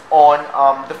focused on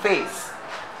the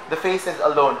faces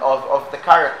alone of the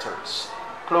characters.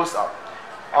 Close-up.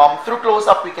 Through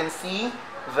close-up, we can see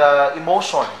the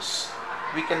emotions.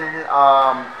 We can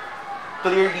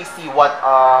clearly see what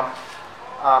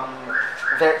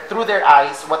through their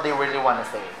eyes what they really want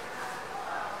to say.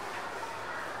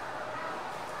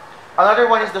 Another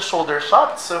one is the shoulder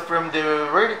shot. So from the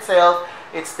word itself,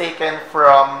 it's taken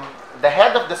from the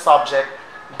head of the subject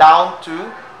down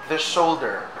to the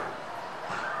shoulder,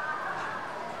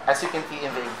 as you can see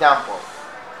in the example.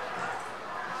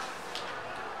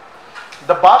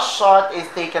 The bust shot is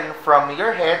taken from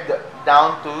your head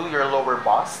down to your lower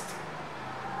bust.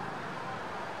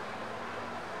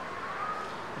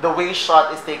 The waist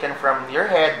shot is taken from your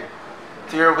head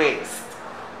to your waist.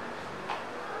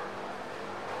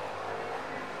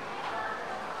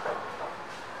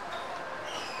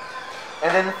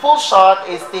 And then full shot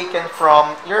is taken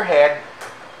from your head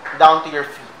down to your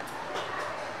feet.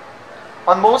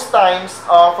 On most times,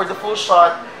 for the full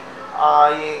shot,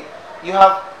 you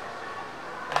have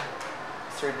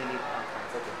delete.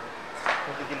 It's okay.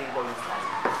 Delete daw yung slide.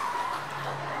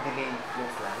 Delete yung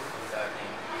slide.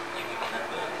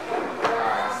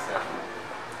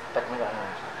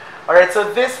 Alright, so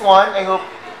this one, I hope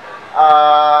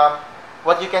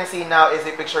what you can see now is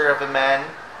a picture of a man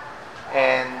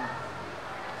and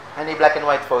a black and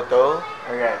white photo.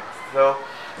 Alright, so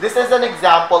this is an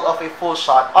example of a full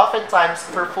shot. Oftentimes,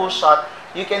 for full shot,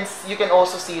 you can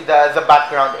also see the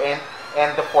background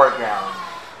and the foreground.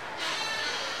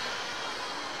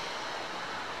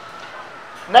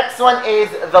 Next one is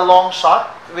the long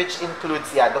shot, which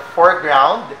includes the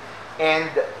foreground and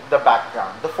the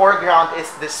background. The foreground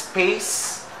is the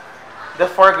space. The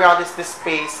foreground is the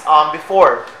space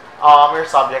before your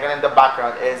subject, and then the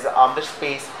background is the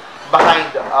space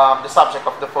behind the subject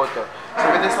of the photo.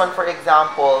 So with this one, for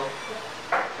example,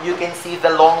 you can see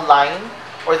the long line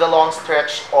or the long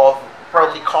stretch of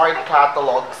probably card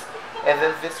catalogs, and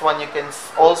then this one you can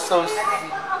also see.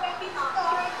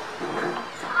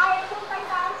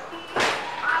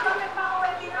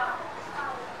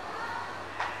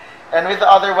 And with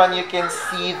the other one, you can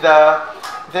see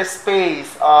the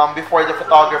space before the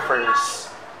photographers.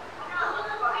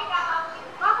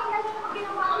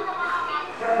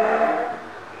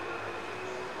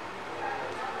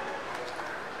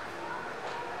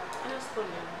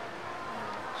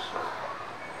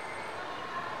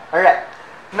 Alright.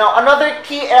 Now, another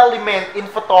key element in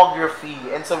photography,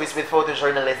 and so is with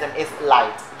photojournalism, is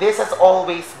light. This has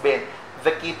always been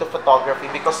the key to photography,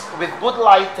 because with good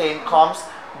lighting comes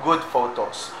good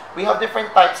photos. We have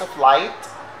different types of light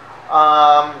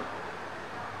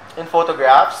in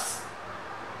photographs.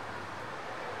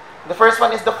 The first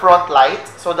one is the front light.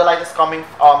 So the light is coming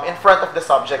in front of the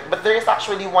subject. But there is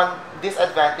actually one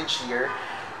disadvantage here.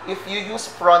 If you use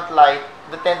front light,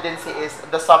 the tendency is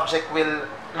the subject will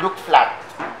look flat.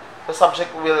 The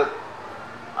subject will,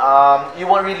 you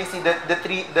won't really see the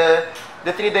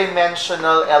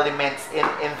three-dimensional elements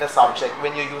in the subject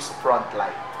when you use front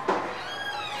light.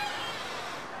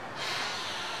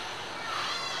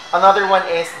 Another one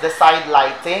is the side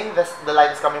lighting. The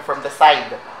light is coming from the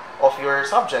side of your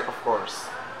subject, of course.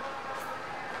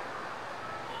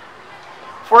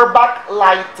 For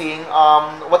backlighting,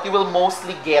 what you will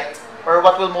mostly get, or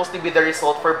what will mostly be the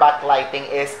result for backlighting,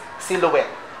 is silhouette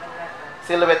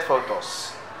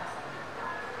photos.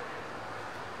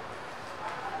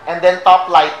 And then top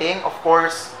lighting, of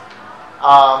course,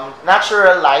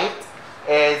 natural light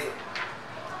is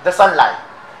the sunlight.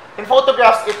 In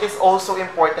photographs, it is also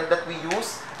important that we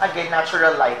use, again,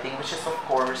 natural lighting, which is, of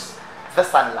course, the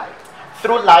sunlight.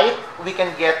 through light, we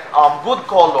can get good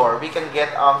color, we can get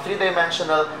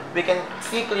three-dimensional, we can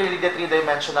see clearly the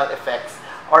three-dimensional effects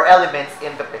or elements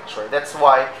in the picture. That's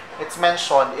why it's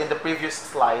mentioned in the previous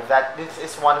slide that this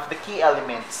is one of the key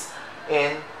elements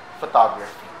in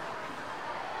photography.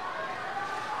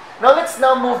 Now let's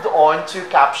now move on to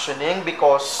captioning,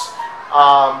 because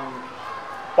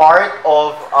part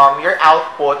of your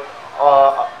output,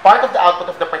 part of the output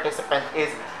of the participant is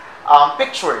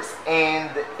pictures,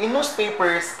 and in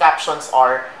newspapers, captions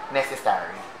are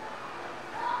necessary.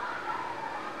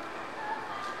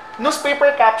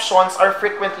 Newspaper captions are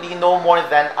frequently no more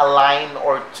than a line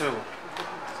or two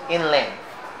in length.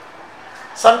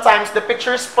 Sometimes the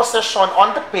picture's position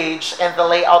on the page and the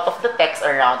layout of the text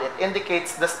around it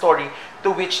indicates the story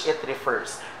to which it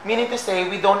refers. Meaning to say,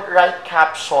 we don't write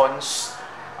captions,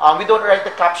 we don't write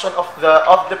the caption of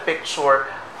the picture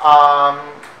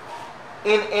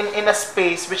in a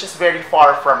space which is very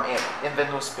far from it in the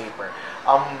newspaper.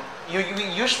 You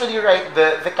usually write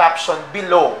the caption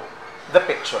below the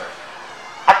picture.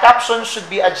 A caption should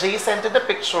be adjacent to the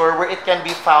picture where it can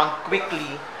be found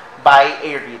quickly by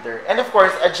a reader. And of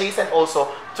course, adjacent also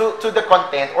to the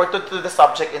content or to the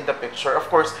subject in the picture. Of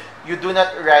course, you do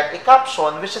not write a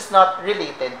caption which is not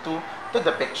related to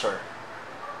the picture.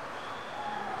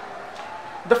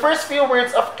 The first few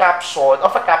words of a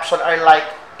caption are like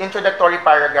introductory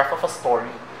paragraph of a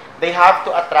story. They have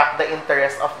to attract the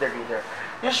interest of the reader.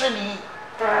 Usually,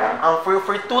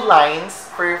 for 2 lines,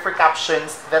 for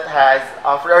captions that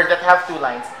that have 2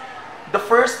 lines, the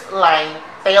first line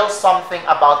tells something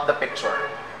about the picture.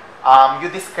 You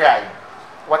describe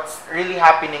what's really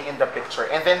happening in the picture,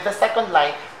 and then the second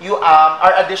line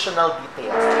are additional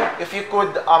details. If you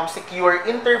could secure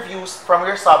interviews from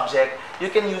your subject, you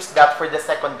can use that for the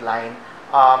second line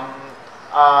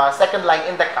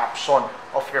in the caption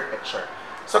of your picture.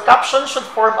 So captions should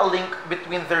form a link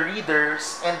between the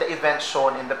readers and the event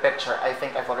shown in the picture. I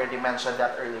think I've already mentioned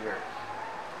that earlier.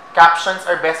 Captions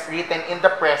are best written in the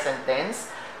present tense.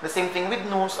 The same thing with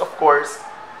news, of course.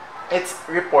 It's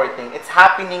reporting. It's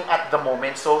happening at the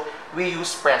moment, so we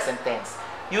use present tense.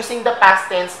 Using the past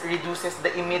tense reduces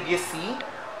the immediacy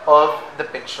of the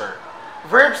picture.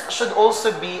 Verbs should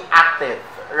also be active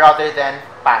rather than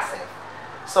passive.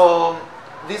 So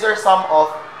these are some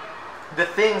of the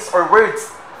things or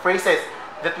words, phrases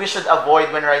that we should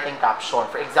avoid when writing caption.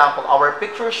 For example, our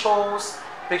picture shows,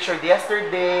 pictured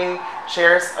yesterday,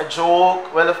 shares a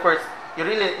joke. Well, of course, you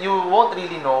won't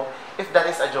really know if that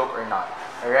is a joke or not.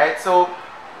 All right? So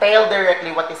tell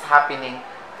directly what is happening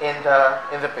in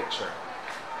the picture.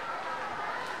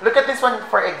 Look at this one,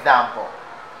 for example.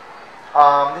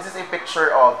 This is a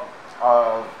picture of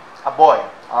a boy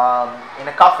in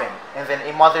a coffin, and then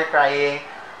a mother crying,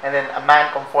 and then a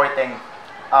man comforting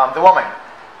the woman.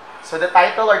 So the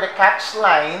title or the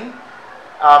catchline,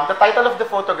 the title of the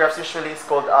photographs usually is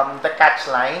called the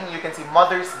catchline. You can see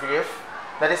Mother's Grief.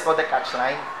 That is called the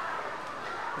catchline.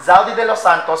 Zaldi de los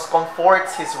Santos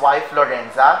comforts his wife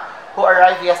Lorenza, who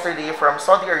arrived yesterday from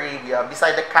Saudi Arabia,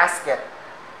 beside the casket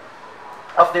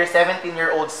of their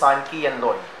 17-year-old son, Kian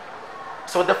Lloyd.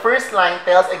 So the first line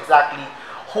tells exactly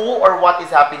who or what is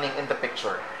happening in the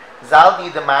picture.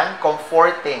 Zaldi, the man,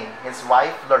 comforting his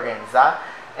wife Lorenza,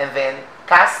 and then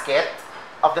casket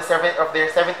of their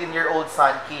 17-year-old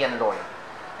son, Kian Lloyd.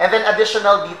 And then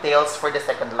additional details for the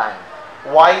second line.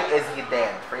 Why is he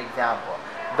dead? For example,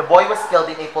 the boy was killed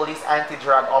in a police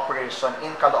anti-drug operation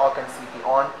in Caloocan City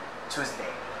on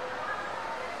Tuesday.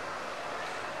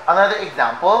 Another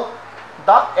example,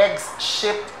 duck eggs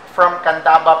shipped from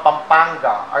Candaba,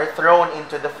 Pampanga are thrown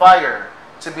into the fire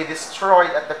to be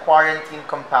destroyed at the quarantine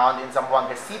compound in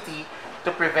Zamboanga City to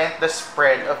prevent the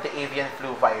spread of the avian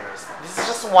flu virus. This is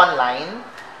just one line,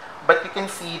 but you can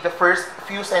see the first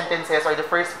few sentences or the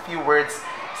first few words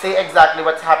say exactly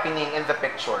what's happening in the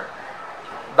picture.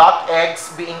 Duck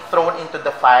eggs being thrown into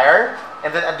the fire,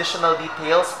 and then additional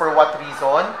details for what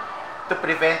reason? To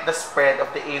prevent the spread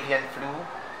of the avian flu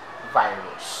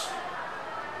virus.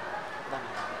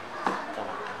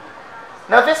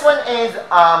 Now this one is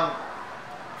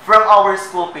from our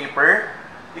school paper.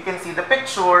 You can see the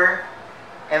picture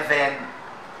and then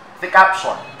the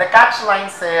caption. The catchline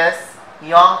says,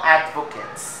 Young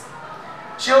Advocates.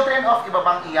 Children of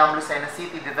Ibabang Iyam, Lucena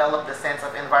City develop the sense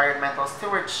of environmental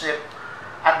stewardship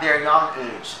at their young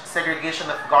age. Segregation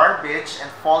of garbage and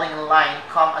falling in line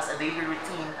come as a daily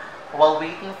routine while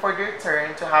waiting for their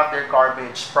turn to have their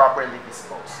garbage properly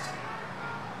disposed.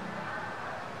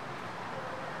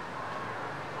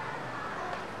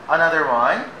 Another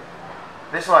one,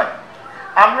 this one.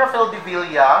 Amrafael de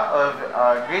Villa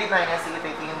of grade 9 SE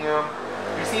Titanium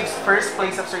receives first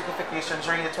place of certification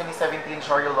during the 2017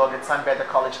 Joriolog at San Beda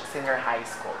College Senior High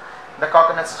School. The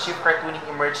Coconut's chief cartooning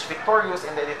emerged victorious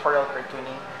in the editorial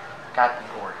cartooning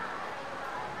category.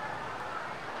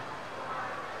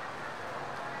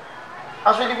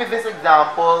 Actually, with this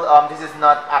example, this is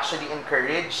not actually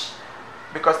encouraged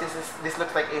because this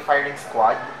looks like a firing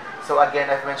squad. So again,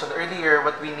 I've mentioned earlier,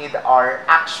 what we need are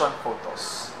action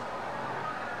photos.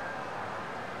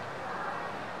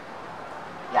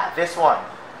 Yeah, this one.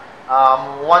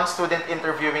 One student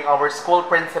interviewing our school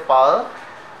principal,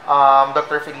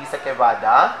 Dr. Felisa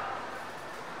Quevada.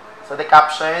 So the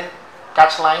catchline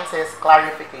says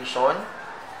clarification.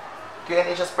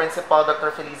 QNH's principal,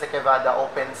 Dr. Felisa Quevada,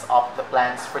 opens up the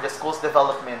plans for the school's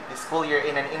development this school year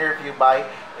in an interview by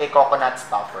a Coconut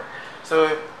staffer.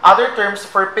 So other terms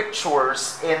for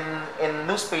pictures in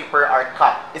newspaper are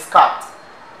cut.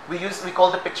 We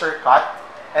call the picture cut,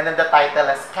 and then the title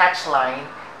as catchline,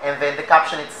 and then the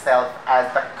caption itself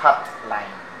as the cut line.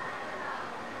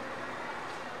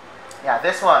 Yeah,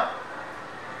 this one.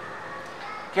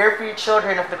 Carefree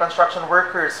children of the construction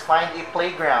workers find a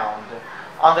playground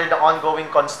under the ongoing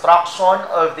construction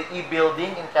of the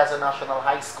E-building in Quezon National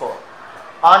High School,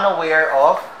 unaware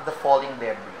of the falling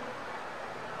debris.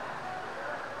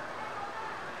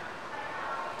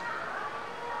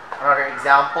 Another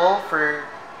example for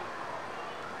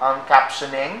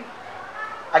captioning.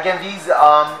 Again, these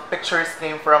pictures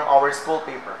came from our school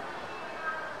paper.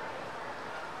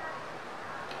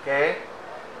 Okay?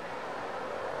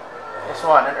 This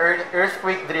one, an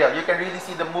earthquake drill. You can really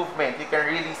see the movement. You can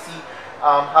really see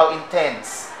how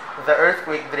intense the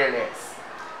earthquake drill is.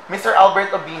 Mr.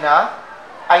 Albert Obina,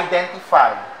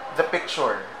 identify the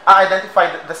picture.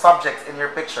 Identify the subjects in your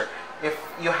picture. If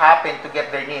you happen to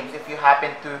get their names, if you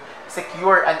happen to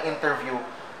secure an interview,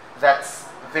 that's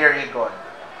very good.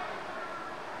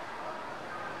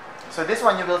 So this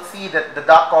one, you will see that the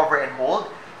dot, cover, and bold,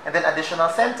 and then additional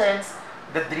sentence.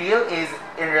 The drill is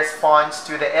in response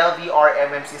to the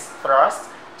LVRMMC's thrust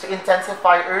to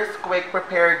intensify earthquake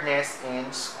preparedness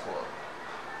in school.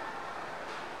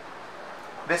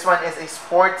 This one is a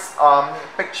sports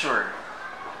picture.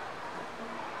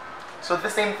 So the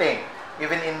same thing.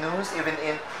 Even in news, even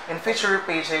in feature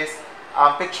pages,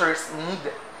 pictures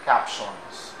need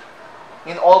captions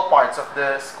in all parts of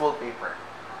the school paper.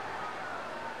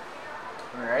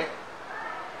 Alright?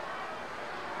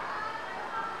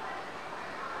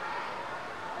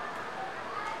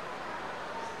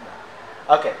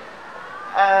 Okay.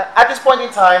 At this point in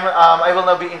time, I will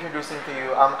now be introducing to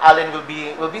you. Alan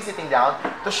will be sitting down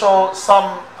to show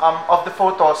some of the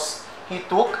photos he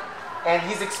took and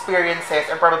his experiences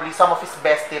and probably some of his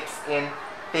best tips in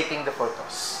taking the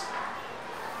photos.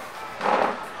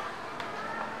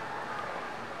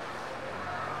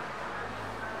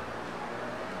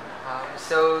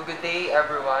 So good day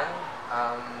everyone.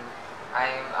 I'm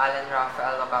Alan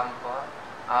Rafael Ocampo,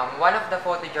 one of the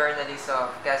photojournalists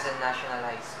of Quezon National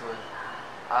High School.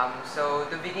 So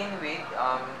to begin with,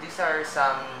 these are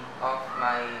some of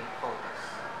my photos.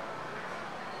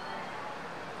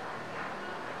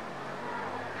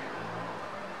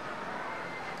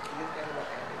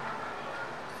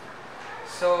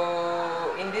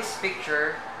 So in this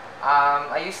picture,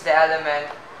 I use the element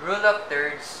rule of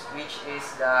thirds, which is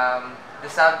the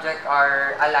subject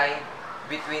are aligned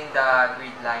between the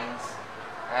grid lines,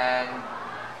 and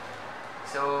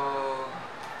so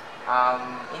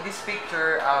in this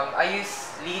picture I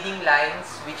use leading lines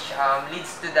which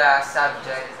leads to the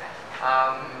subject,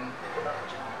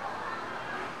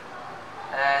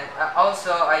 and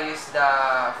also I use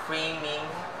the framing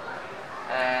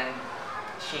and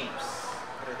shapes.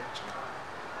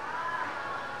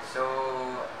 So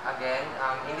again,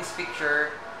 in this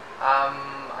picture,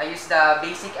 I use the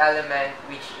basic element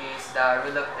which is the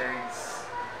rule of thirds.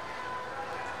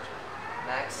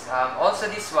 Next, also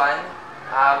this one,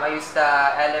 I use the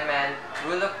element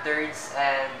rule of thirds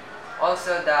and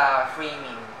also the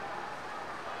framing.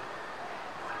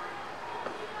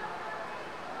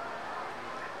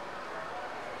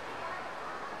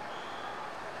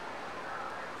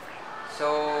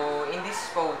 So in this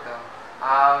photo,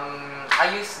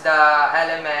 I use the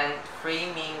element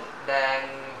framing,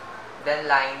 then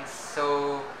lines.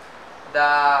 So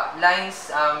the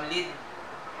lines lead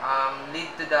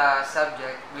to the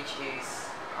subject, which is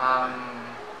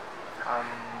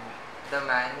the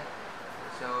man.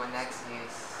 So next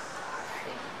is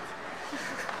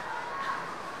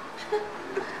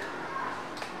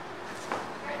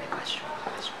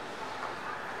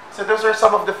So those are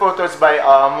some of the photos by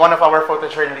one of our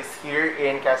photojournalists here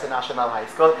in Quezon National High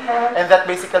School. And that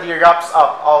basically wraps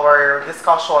up our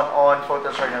discussion on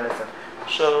photojournalism.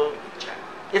 So,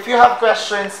 If you have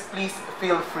questions, please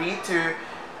feel free to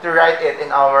write it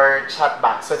in our chat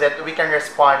box so that we can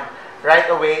respond right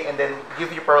away and then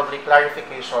give you probably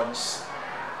clarifications.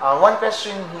 One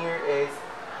question here is,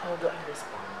 how do I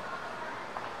respond?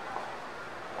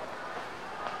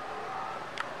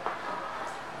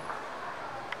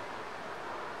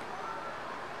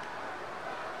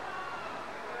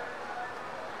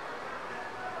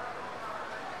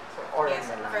 Yes,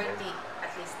 30.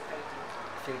 At least 30.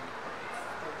 30. 30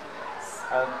 words.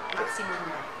 Maximum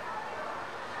na.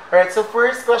 Alright, so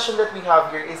first question that we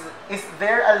have here is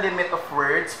there a limit of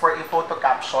words for a photo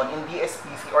caption in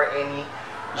DSPC or any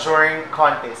during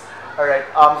contest? Alright,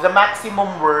 the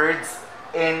maximum words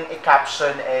in a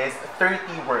caption is 30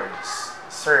 words,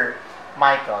 Sir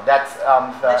Michael. That's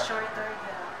The shorter the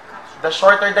caption. the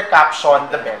shorter the caption,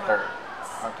 the better.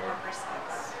 Okay. More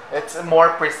precise. It's more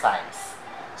precise.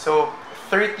 So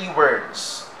 30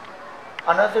 words.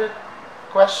 Another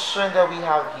question that we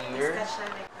have here. Is catchline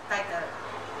like the title?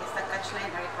 Is the catchline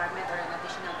a requirement or an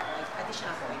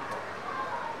additional point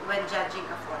when judging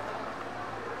a photo?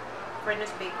 For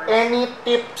newspapers. Any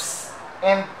tips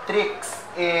and tricks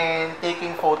in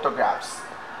taking photographs?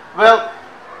 Well,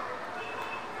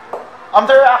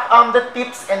 the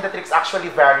tips and the tricks actually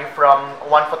vary from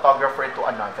one photographer to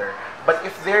another. But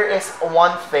if there is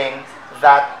one thing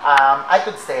that I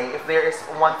could say,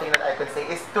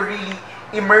 is to really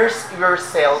immerse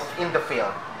yourself in the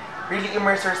field. Really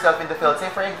immerse yourself in the field. Say,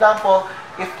 for example,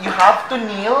 if you have to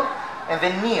kneel, and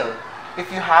then kneel.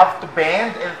 If you have to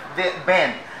bend, and then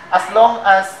bend. As long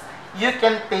as you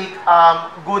can take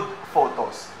good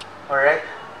photos. Alright?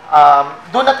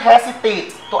 Do not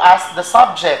hesitate to ask the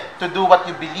subject to do what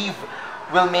you believe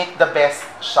will make the best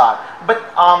shot. But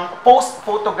post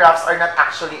photographs are not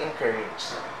actually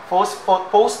encouraged. Post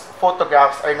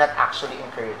photographs are not actually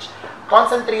encouraged.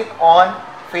 Concentrate on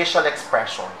facial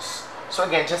expressions. So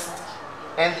again,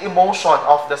 and emotion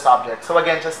of the subject. So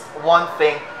again, just one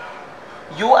thing.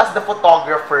 You as the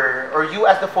photographer or you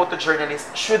as the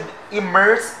photojournalist should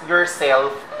immerse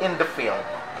yourself in the field.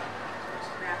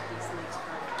 Practice makes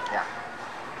perfect. Yeah.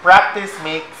 Practice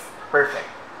makes perfect.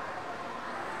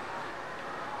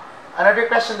 Another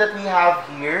question that we have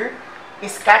here,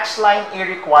 is catchline a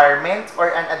requirement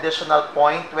or an additional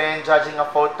point when judging a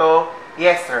photo?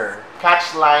 Yes, sir.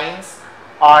 Catchlines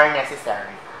are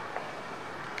necessary.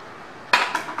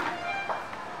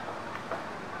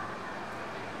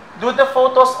 Do the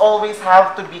photos always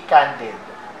have to be candid?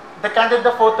 The candid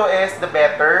the photo is, the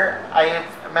better. I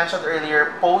mentioned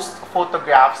earlier, post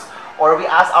photographs or we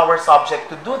ask our subject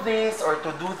to do this or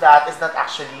to do that is not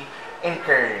actually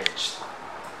encouraged.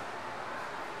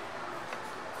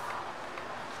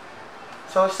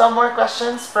 So some more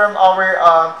questions from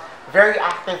our very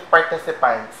active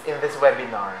participants in this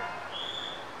webinar.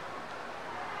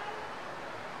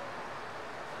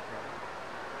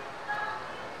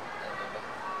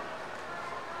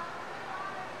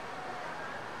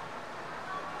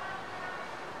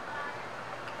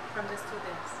 From the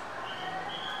students.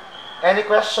 Any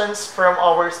questions from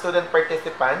our student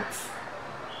participants?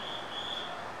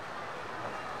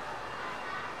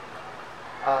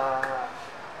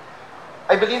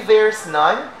 I believe there's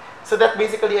none. So that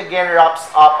basically again wraps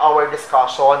up our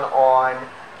discussion on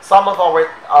some of our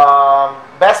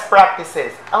best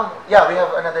practices. Yeah, we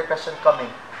have another question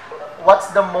coming. What's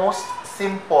the most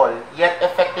simple yet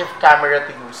effective camera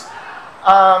to use?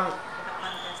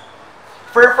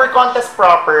 For contest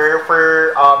proper,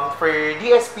 for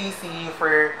DSPC,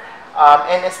 for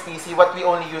NSPC, what we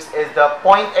only use is the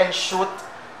point and shoot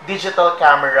digital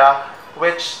camera,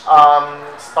 which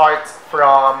starts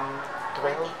from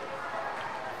 12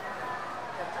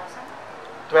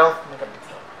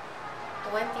 megapixel.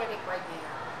 20 required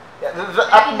niya.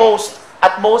 Yeah, at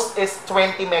most is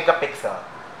 20 megapixel.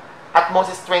 At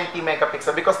most is 20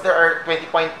 megapixel because there are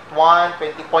 20.1,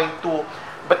 20.2,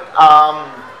 but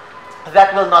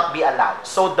that will not be allowed.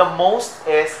 So the most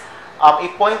is a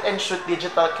point and shoot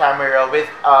digital camera with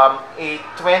a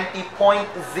 20.0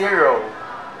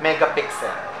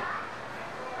 megapixel.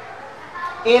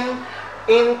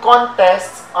 In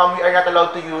contests, we are not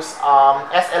allowed to use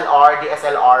SLR,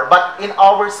 DSLR, but in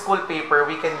our school paper,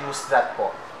 we can use that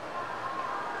po.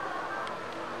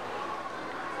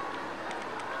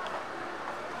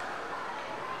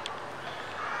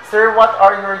 Sir, what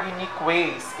are your unique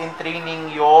ways in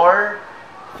training your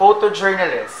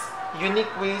photojournalists?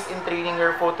 Unique ways in training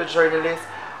your photojournalists?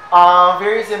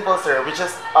 Very simple, sir. We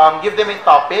just give them a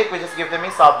topic, we just give them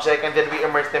a subject, and then we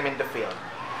immerse them in the field.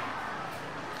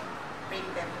 Bring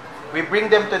them. We bring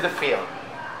them to the field.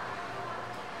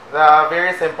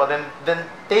 Very simple. Then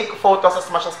take photos as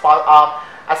much as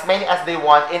many as they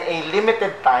want in a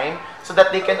limited time so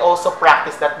that they can also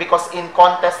practice that, because in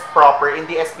contest proper, in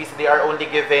the SPC, they are only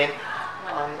given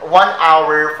 1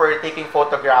 hour for taking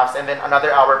photographs and then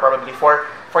another hour probably for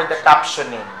the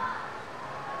captioning.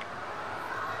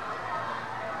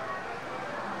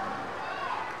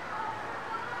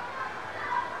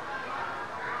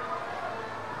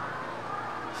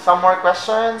 Some more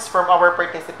questions from our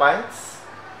participants?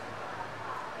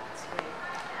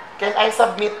 Can I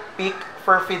submit pic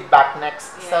for feedback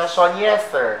next session? Yes,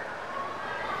 sir.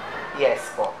 Yes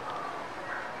po.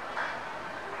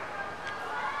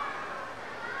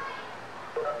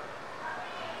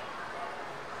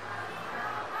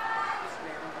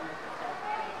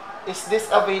 Is this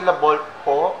available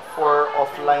po for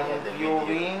offline The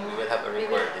viewing? video, we will have a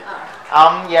recorded.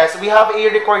 Yes, we have a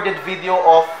recorded video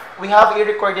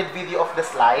of the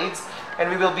slides, and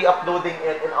we will be uploading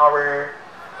it in our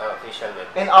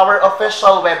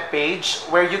official web page,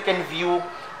 where you can view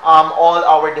all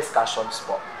our discussions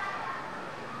po.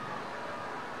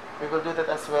 We will do that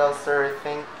as well, sir.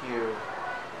 Thank you.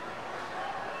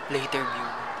 Later view.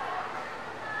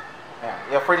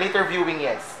 Yeah, for later viewing,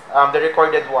 yes. The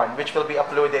recorded one, which will be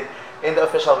uploaded in the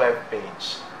official web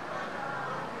page.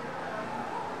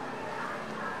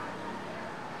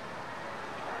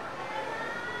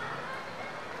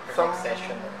 Some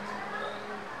session.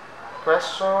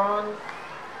 Question?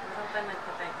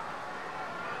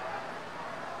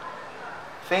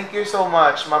 Thank you so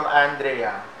much, Ma'am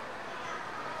Andrea.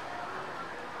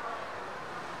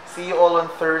 See you all on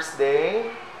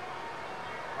Thursday.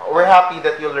 We're happy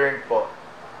that you learned po.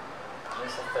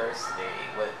 Just a Thursday,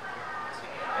 what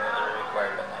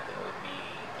requirement natin would be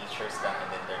teachers lang and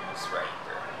then their news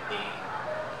writer. They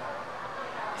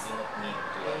do not need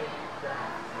to.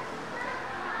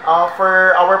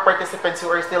 For our participants who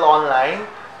are still online,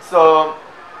 so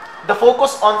the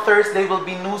focus on Thursday will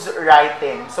be news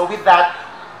writing. So with that,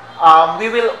 we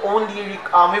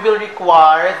will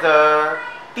require the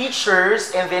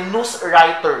teachers and the news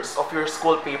writers of your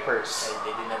school papers.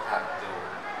 They did not have to.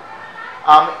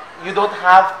 You don't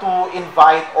have to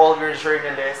invite all your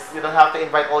journalists. You don't have to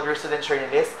invite all your student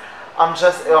journalists.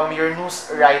 Just your news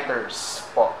writers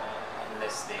po.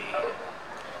 Unless they.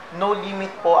 No limit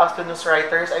po as to news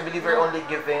writers. I believe we're only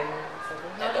given.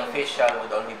 And the official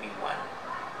would only be one.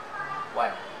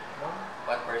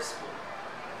 One per school.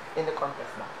 In the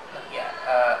contest na. Yeah,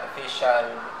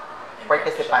 official.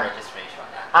 Participant. Registration.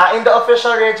 In the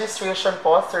official registration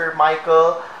po, Sir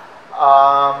Michael,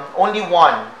 only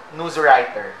one news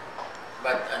writer.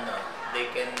 But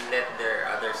they can let their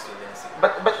other students.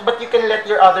 But you can let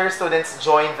your other students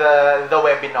join the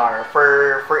webinar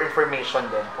for information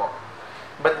then po.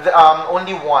 But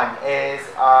only one is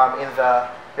in the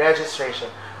registration.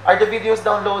 Are the videos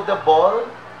downloadable?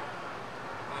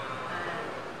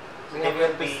 We have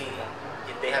yet to see.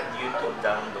 If they have YouTube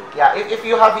download. Yeah, if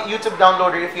you have YouTube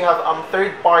downloader, if you have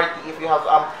third party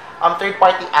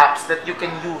apps that you can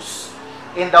use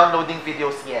in downloading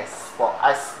videos, yes po.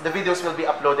 As the videos will be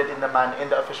uploaded in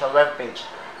the official web page.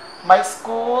 My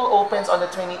school opens on the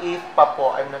 28th pa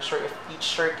po. I'm not sure if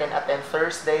teacher can attend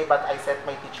Thursday, but I sent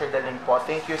my teacher the link po.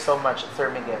 Thank you so much, Sir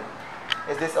Miguel.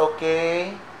 Is this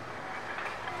okay?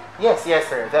 Yes,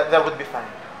 sir. That would be fine.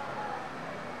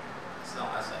 As long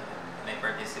as may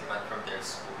participant from their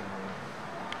school.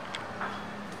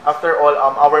 After all,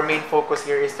 our main focus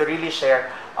here is to really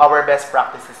share our best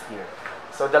practices here.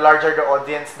 So the larger the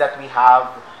audience that we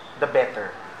have, the better.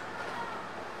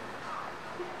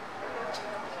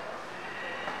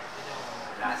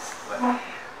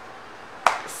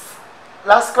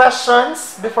 Last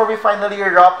questions before we finally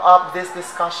wrap up this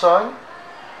discussion.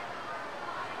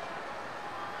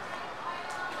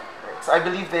 So I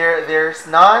believe there's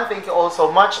none. Thank you all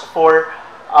so much for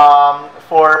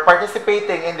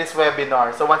participating in this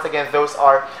webinar. So once again, those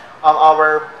are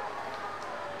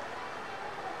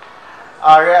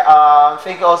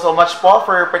thank you all so much po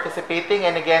for participating.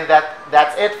 And again,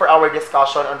 that's it for our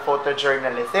discussion on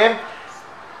photojournalism.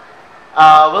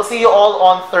 We'll see you all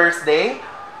on Thursday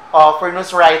for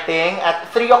news writing at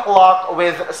 3 o'clock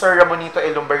with Sir Ramonito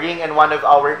Ilumbaring and one of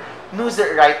our news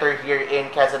writer here in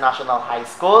Quezon National High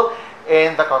School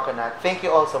in the Coconut. Thank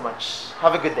you all so much.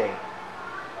 Have a good day.